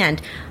had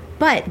planned.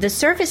 But the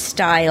service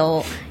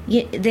style,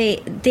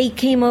 they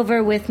came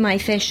over with my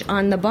fish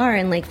on the bar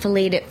and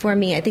filleted it for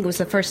me. I think it was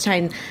the first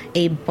time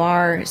a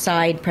bar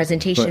side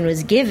presentation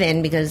was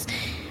given, because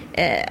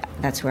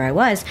that's where I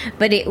was.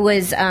 But it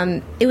was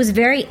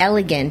very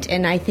elegant,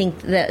 and I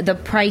think the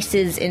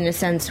prices, in a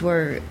sense,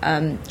 were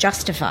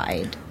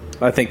justified.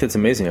 I think that's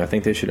amazing. I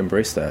think they should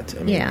embrace that.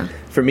 I mean,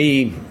 for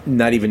me,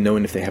 not even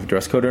knowing if they have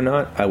dress code or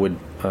not, I would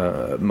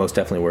most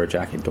definitely wear a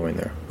jacket going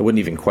there. I wouldn't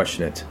even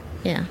question it.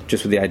 Yeah.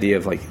 Just with the idea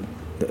of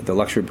the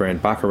luxury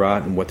brand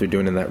Baccarat and what they're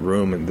doing in that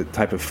room and the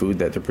type of food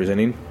that they're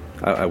presenting,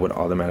 I would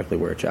automatically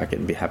wear a jacket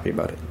and be happy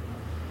about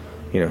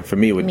it. For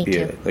me, it would be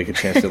a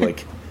chance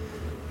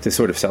to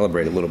sort of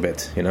celebrate a little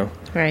bit.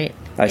 Right.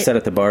 I sat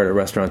at the bar at a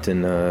restaurant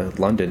in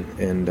London,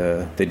 and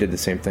they did the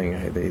same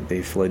thing.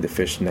 They filleted the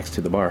fish next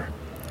to the bar.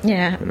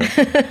 Yeah.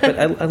 But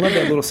I love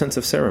that little sense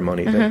of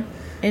ceremony. That,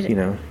 you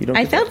don't.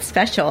 I felt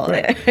special.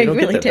 Right. I don't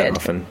really get that did.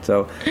 often.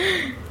 So,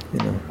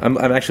 I'm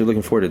actually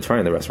looking forward to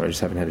trying the restaurant. I just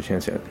haven't had a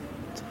chance yet.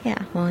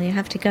 Yeah. Well, you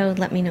have to go.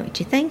 Let me know what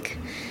you think.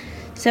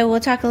 So we'll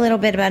talk a little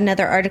bit about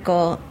another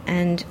article.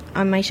 And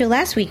on my show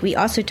last week, we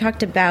also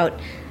talked about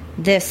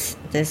this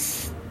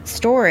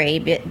story.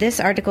 This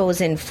article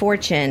was in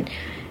Fortune,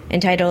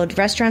 entitled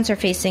 "Restaurants Are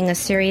Facing a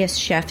Serious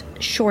Chef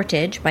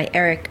Shortage" by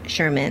Eric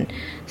Sherman.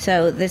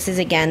 So this is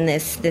again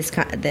this it's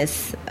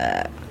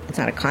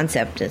not a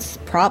concept, it's a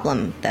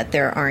problem that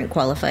there aren't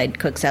qualified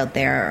cooks out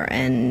there,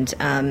 and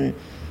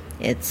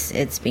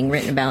it's being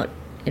written about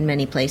in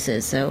many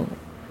places. So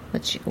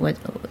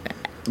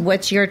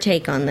what's your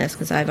take on this?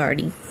 Because I've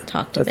already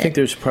talked a bit. I think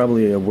there's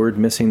probably a word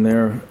missing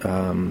there.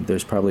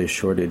 There's probably a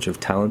shortage of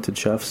talented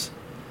chefs.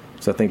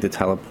 So I think the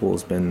talent pool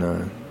has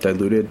been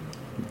diluted.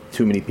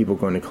 Too many people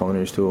going to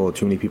culinary school,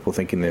 too many people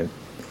thinking that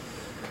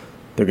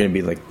they're going to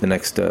be like the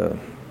next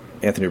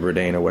Anthony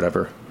Bourdain or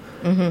whatever.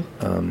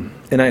 Mm-hmm.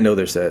 And I know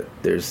there's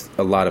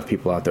a lot of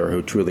people out there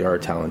who truly are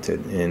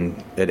talented,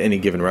 and at any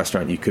given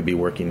restaurant you could be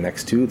working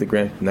next to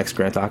the next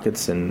Grant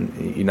Achatz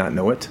and you not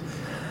know it.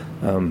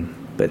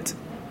 But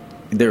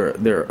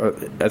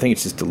I think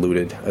it's just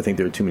diluted. I think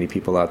there are too many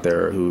people out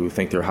there who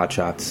think they're hot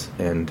shots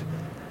and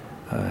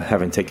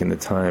haven't taken the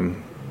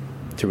time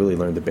to really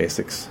learn the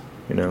basics,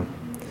 To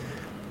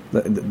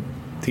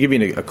give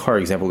you a car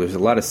example, there's a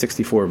lot of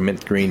 64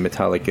 mint green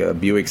metallic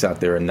Buicks out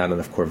there and not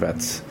enough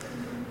Corvettes.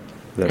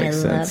 That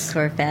makes sense. Love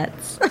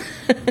Corvettes.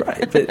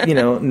 Right, but,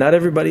 not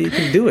everybody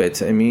can do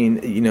it. I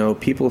mean,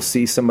 people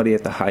see somebody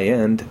at the high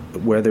end,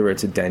 whether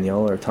it's a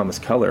Danielle or a Thomas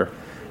Keller,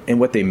 and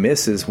what they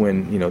miss is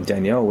when,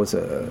 Danielle was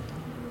an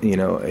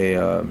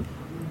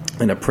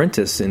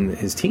apprentice in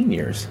his teen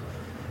years,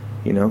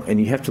 and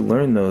you have to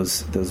learn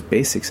those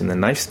basics and the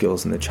knife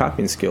skills and the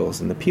chopping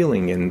skills and the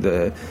peeling and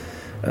the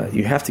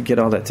you have to get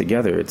all that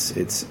together. And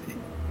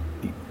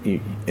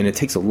it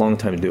takes a long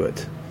time to do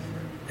it,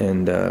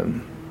 and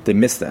they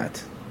miss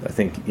that. I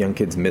think young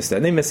kids miss that,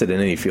 and they miss it in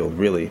any field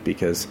really,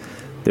 because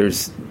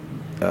there's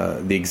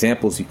the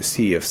examples you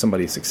see of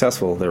somebody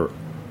successful. They're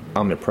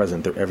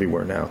omnipresent. They're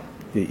everywhere now.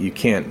 You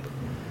can't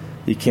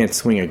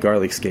swing a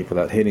garlic scape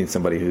without hitting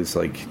somebody who's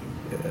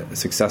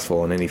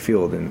successful in any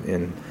field,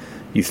 and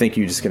you think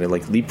you're just going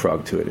to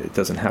leapfrog to it. It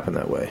doesn't happen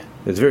that way.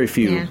 There's very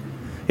few. Yeah.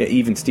 Yeah,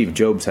 even Steve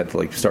Jobs had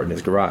to start in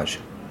his garage.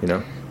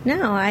 No,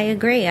 I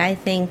agree. I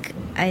think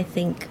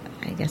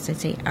I guess I'd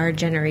say our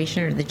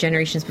generation or the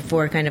generations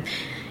before, kind of,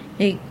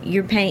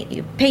 you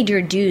paid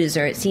your dues,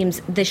 or it seems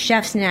the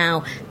chefs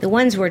now, the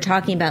ones we're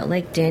talking about,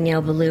 like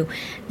Danielle Ballou,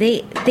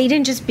 they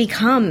didn't just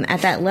become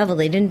at that level.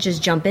 They didn't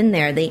just jump in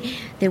there.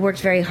 They worked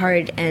very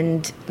hard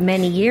and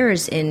many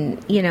years in,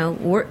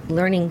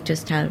 learning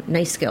just how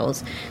nice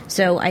skills.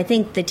 So I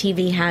think the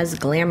TV has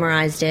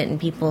glamorized it, and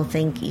people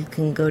think you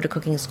can go to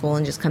cooking school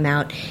and just come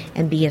out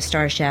and be a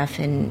star chef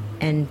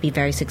and be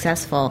very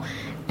successful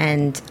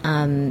and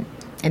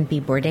be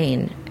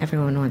Bourdain.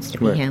 Everyone wants to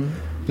be him.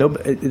 No,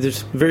 but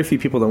there's very few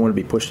people that want to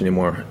be pushed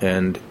anymore.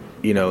 And,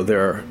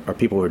 there are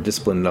people who are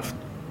disciplined enough,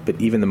 but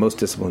even the most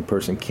disciplined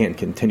person can't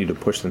continue to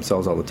push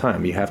themselves all the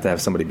time. You have to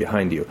have somebody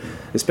behind you,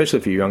 especially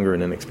if you're younger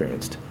and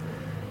inexperienced.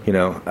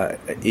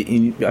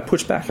 I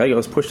pushed back. I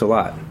was pushed a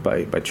lot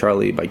by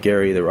Charlie, by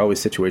Gary. There were always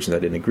situations I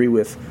didn't agree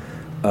with.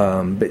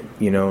 But,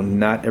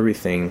 not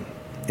everything,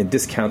 and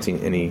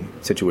discounting any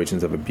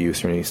situations of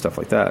abuse or any stuff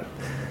like that,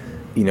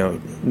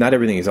 not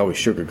everything is always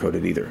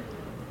sugar-coated either.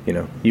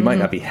 You might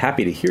not be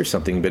happy to hear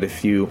something, but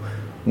if you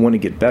want to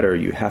get better,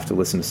 you have to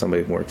listen to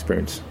somebody with more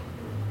experience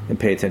and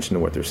pay attention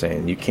to what they're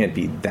saying. You can't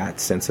be that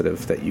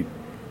sensitive that you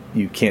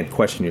can't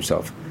question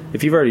yourself.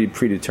 If you've already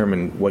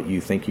predetermined what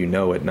you think you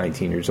know at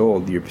 19 years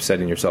old, you're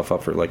setting yourself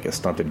up for like a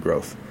stunted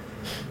growth.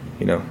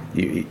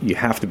 You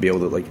have to be able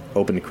to like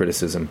open to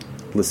criticism,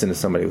 listen to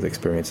somebody with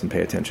experience, and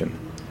pay attention.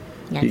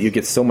 Yes. You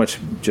get so much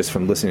just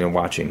from listening and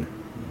watching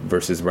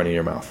versus running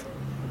your mouth.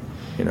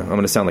 I'm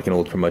going to sound like an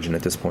old curmudgeon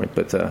at this point,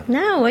 but...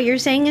 No, what you're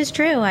saying is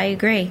true. I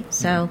agree.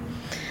 So,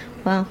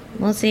 well,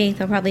 we'll see.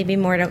 There'll probably be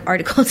more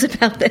articles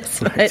about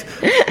this. Right.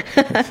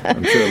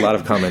 I'm sure a lot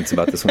of comments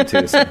about this one,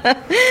 too. So.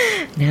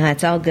 No,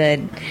 it's all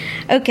good.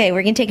 Okay,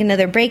 we're going to take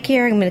another break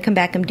here. I'm going to come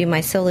back and do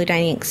my solo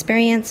dining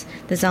experience.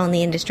 This is All in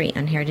the Industry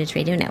on Heritage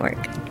Radio Network.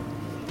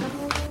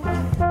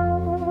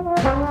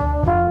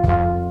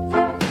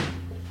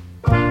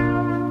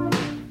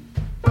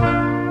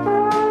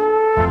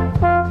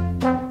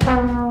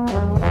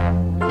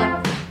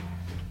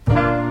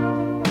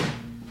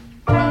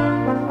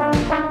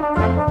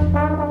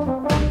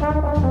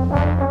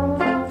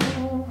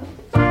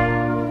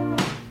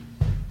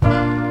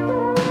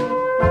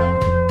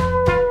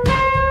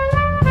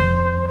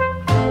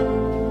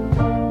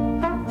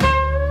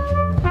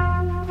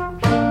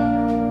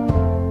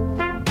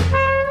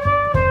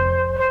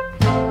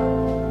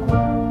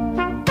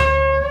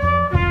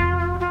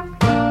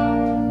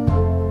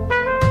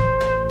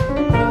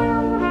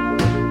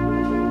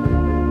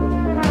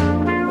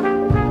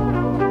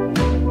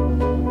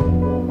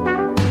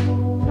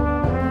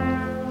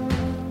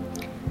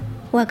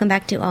 Welcome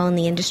back to All in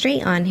the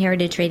Industry on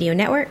Heritage Radio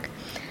Network.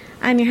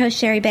 I'm your host,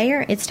 Sherry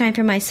Bayer. It's time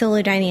for my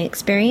solo dining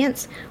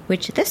experience,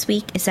 which this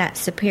week is at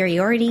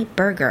Superiority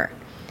Burger.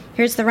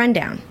 Here's the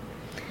rundown.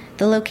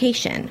 The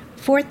location,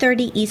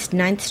 430 East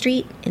 9th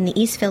Street in the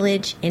East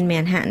Village in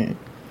Manhattan.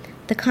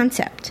 The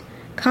concept,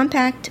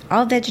 compact,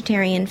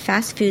 all-vegetarian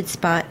fast food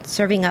spot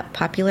serving up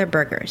popular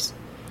burgers.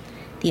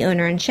 The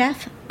owner and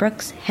chef,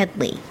 Brooks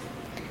Headley.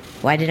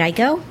 Why did I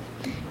go?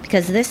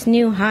 Because this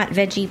new hot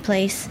veggie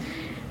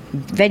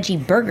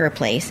burger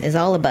place is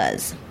all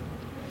abuzz.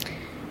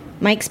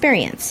 My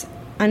experience.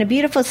 On a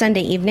beautiful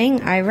Sunday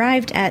evening, I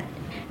arrived at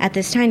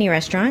this tiny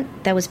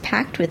restaurant that was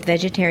packed with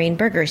vegetarian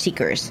burger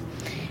seekers.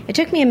 It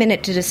took me a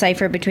minute to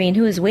decipher between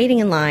who was waiting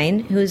in line,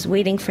 who was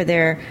waiting for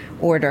their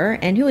order,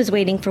 and who was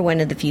waiting for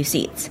one of the few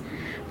seats.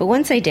 But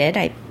once I did,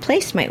 I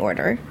placed my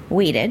order,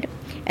 waited,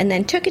 and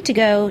then took it to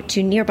go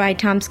to nearby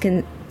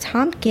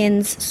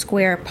Tompkins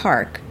Square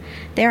Park.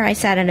 There I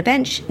sat on a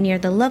bench near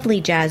the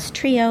lovely jazz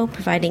trio,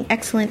 providing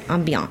excellent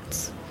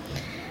ambiance.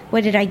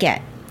 What did I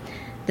get?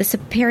 The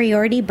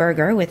Superiority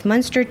Burger with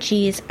Munster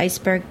cheese,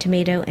 iceberg,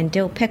 tomato, and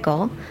dill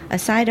pickle, a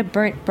side of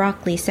burnt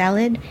broccoli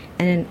salad,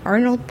 and an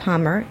Arnold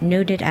Palmer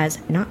noted as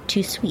not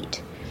too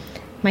sweet.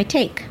 My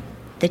take.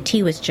 The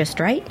tea was just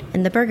right,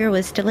 and the burger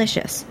was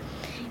delicious.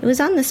 It was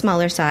on the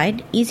smaller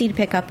side, easy to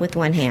pick up with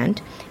one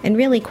hand, and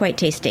really quite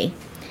tasty.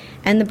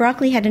 And the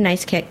broccoli had a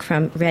nice kick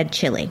from red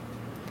chili.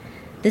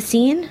 The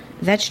scene,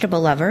 vegetable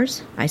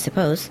lovers, I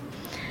suppose.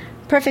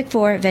 Perfect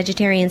for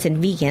vegetarians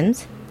and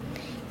vegans.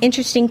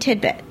 Interesting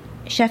tidbit.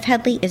 Chef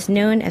Headley is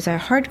known as a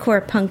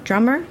hardcore punk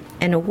drummer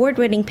and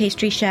award-winning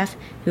pastry chef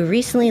who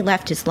recently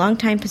left his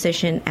longtime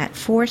position at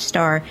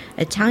 4-star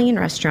Italian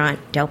restaurant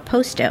Del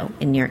Posto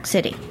in New York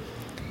City.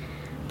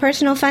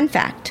 Personal fun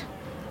fact.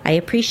 I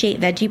appreciate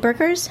veggie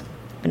burgers,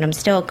 but I'm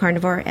still a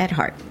carnivore at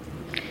heart.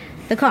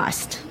 The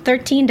cost,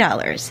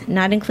 $13,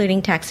 not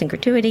including tax and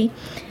gratuity.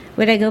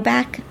 Would I go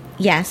back?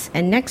 Yes,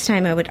 and next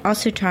time I would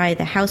also try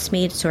the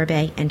house-made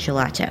sorbet and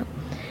gelato.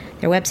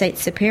 Their website,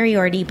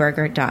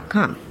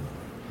 superiorityburger.com.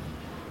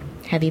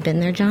 Have you been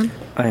there, John?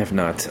 I have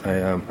not.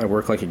 I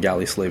work like a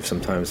galley slave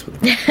sometimes.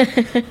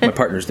 But my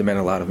partners demand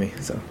a lot of me.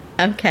 So.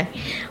 Okay.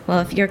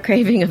 Well, if you're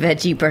craving a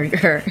veggie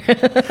burger...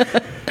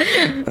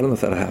 I don't know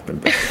if that'll happen.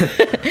 But.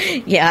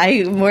 Yeah,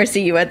 I more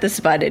see you at the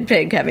Spotted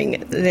Pig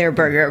having their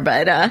burger.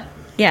 But,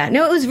 yeah,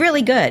 no, it was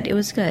really good. It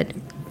was good.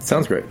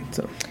 Sounds great.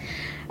 So.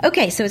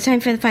 Okay, so it's time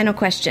for the final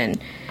question.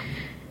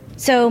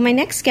 So my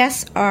next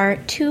guests are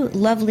two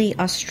lovely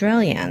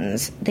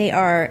Australians. They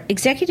are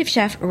Executive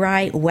Chef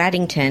Ry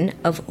Waddington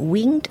of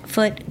Winged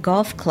Foot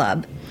Golf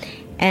Club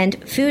and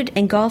food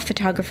and golf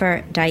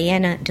photographer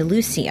Diana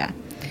DeLucia.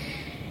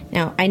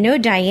 Now, I know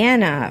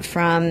Diana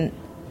from...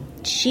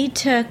 She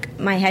took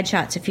my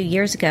headshots a few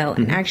years ago,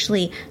 and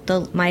actually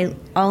my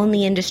All in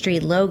the Industry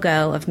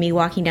logo of me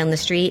walking down the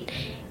street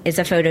is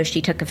a photo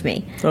she took of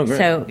me. Oh, great.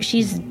 So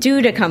she's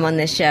due to come on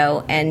this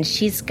show, and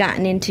she's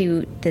gotten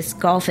into this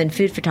golf and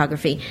food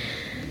photography.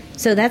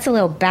 So that's a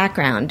little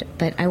background,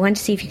 but I want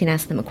to see if you can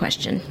ask them a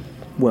question.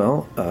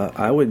 Well,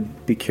 I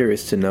would be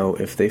curious to know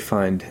if they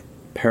find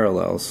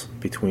parallels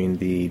between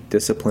the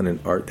discipline and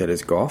art that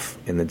is golf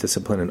and the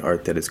discipline and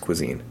art that is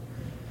cuisine.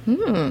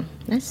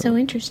 That's so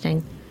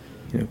interesting.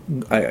 You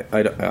know, I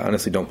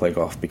honestly don't play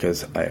golf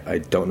because I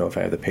don't know if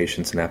I have the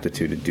patience and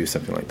aptitude to do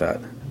something like that,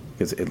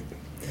 because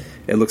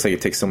it looks like it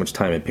takes so much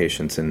time and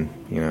patience, and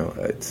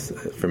it's,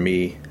 for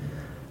me,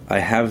 I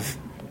have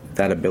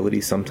that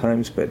ability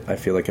sometimes, but I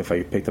feel like if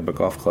I picked up a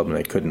golf club and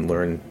I couldn't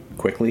learn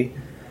quickly,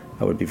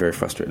 I would be very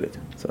frustrated.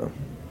 So,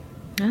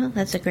 oh,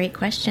 that's a great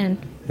question.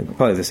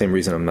 Probably the same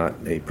reason I'm not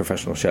a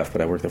professional chef,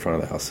 but I work the front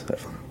of the house. I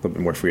have a little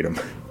bit more freedom.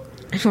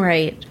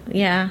 Right.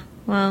 Yeah.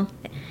 Well,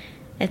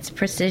 it's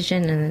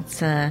precision and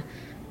it's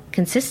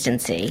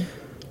consistency.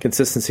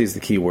 Consistency is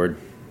the key word,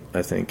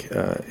 I think,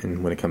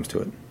 when it comes to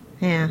it.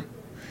 Yeah.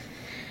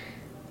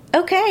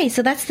 Okay,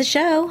 so that's the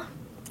show.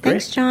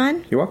 Thanks, Great.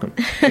 John. You're welcome.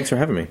 Thanks for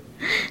having me.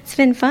 It's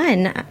been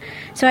fun.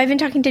 So I've been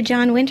talking to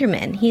John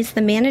Winterman. He's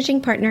the managing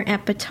partner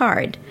at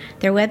Batard.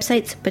 Their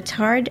website's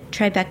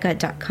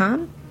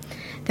batardtribeca.com.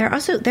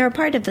 They're a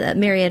part of the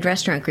Myriad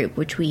Restaurant Group,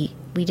 which we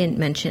didn't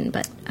mention,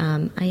 but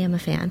I am a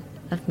fan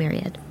of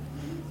Myriad.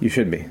 You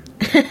should be.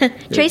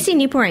 Tracy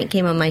Newport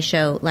came on my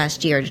show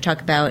last year to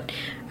talk about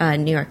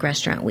New York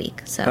Restaurant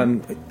Week.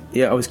 So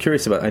yeah, I was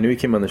curious about. I knew he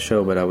came on the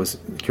show, but I was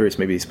curious.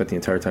 Maybe he spent the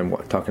entire time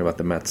talking about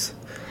the Mets.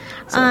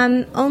 So.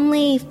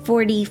 Only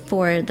 40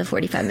 for the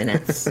 45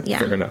 minutes. Yeah.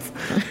 Fair enough.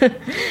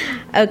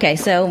 Okay,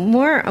 so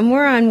more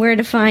on where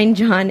to find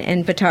John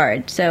and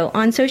Batard. So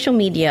on social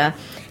media,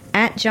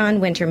 at John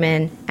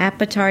Winterman, at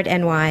Batard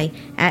NY,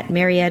 at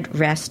Myriad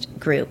Rest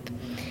Group.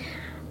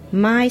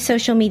 My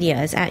social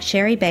media is at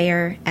Sherry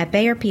Bayer, at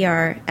Bayer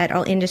PR, at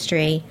All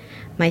Industry.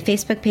 My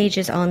Facebook page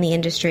is All in the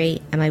Industry,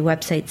 and my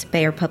website's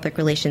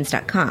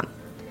BayerPublicRelations.com.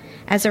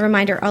 As a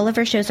reminder, all of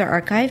our shows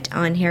are archived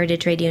on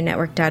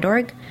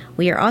heritageradionetwork.org.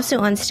 We are also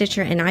on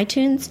Stitcher and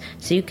iTunes,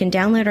 so you can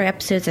download our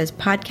episodes as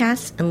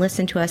podcasts and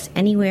listen to us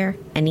anywhere,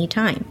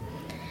 anytime.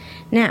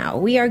 Now,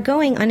 we are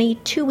going on a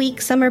 2-week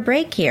summer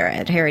break here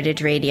at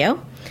Heritage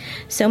Radio.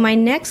 So my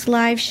next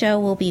live show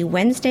will be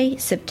Wednesday,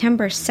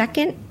 September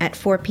 2nd at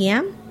 4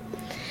 p.m.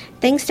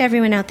 Thanks to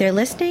everyone out there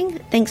listening.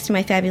 Thanks to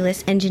my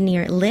fabulous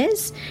engineer,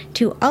 Liz,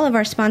 to all of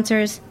our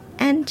sponsors,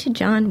 and to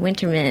John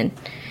Winterman.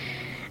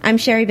 I'm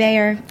Sherry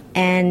Bayer,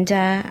 and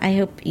I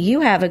hope you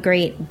have a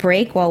great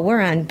break while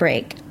we're on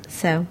break.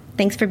 So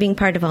thanks for being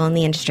part of All in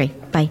the Industry.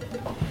 Bye.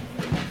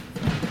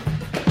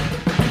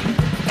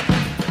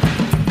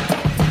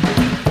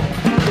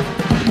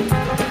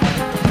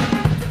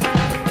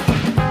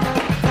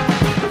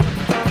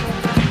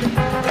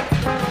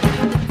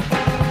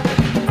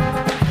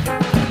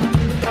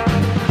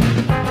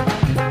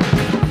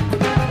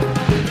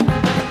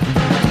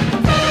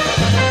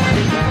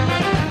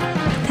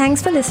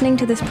 Thanks for listening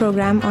to this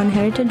program on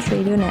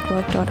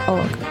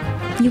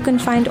heritageradionetwork.org. You can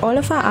find all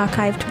of our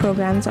archived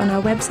programs on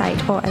our website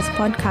or as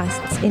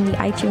podcasts in the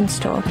iTunes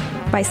Store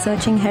by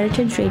searching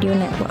Heritage Radio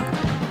Network.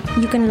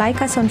 You can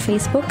like us on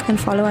Facebook and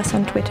follow us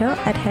on Twitter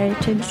at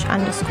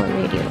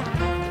heritage_radio.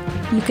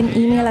 You can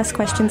email us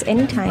questions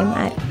anytime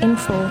at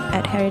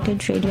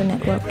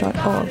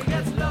info@heritageradionetwork.org.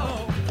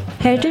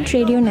 Heritage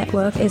Radio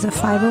Network is a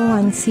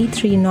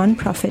 501c3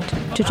 nonprofit.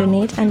 To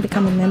donate and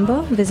become a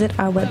member, visit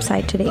our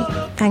website today.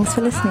 Thanks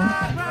for listening.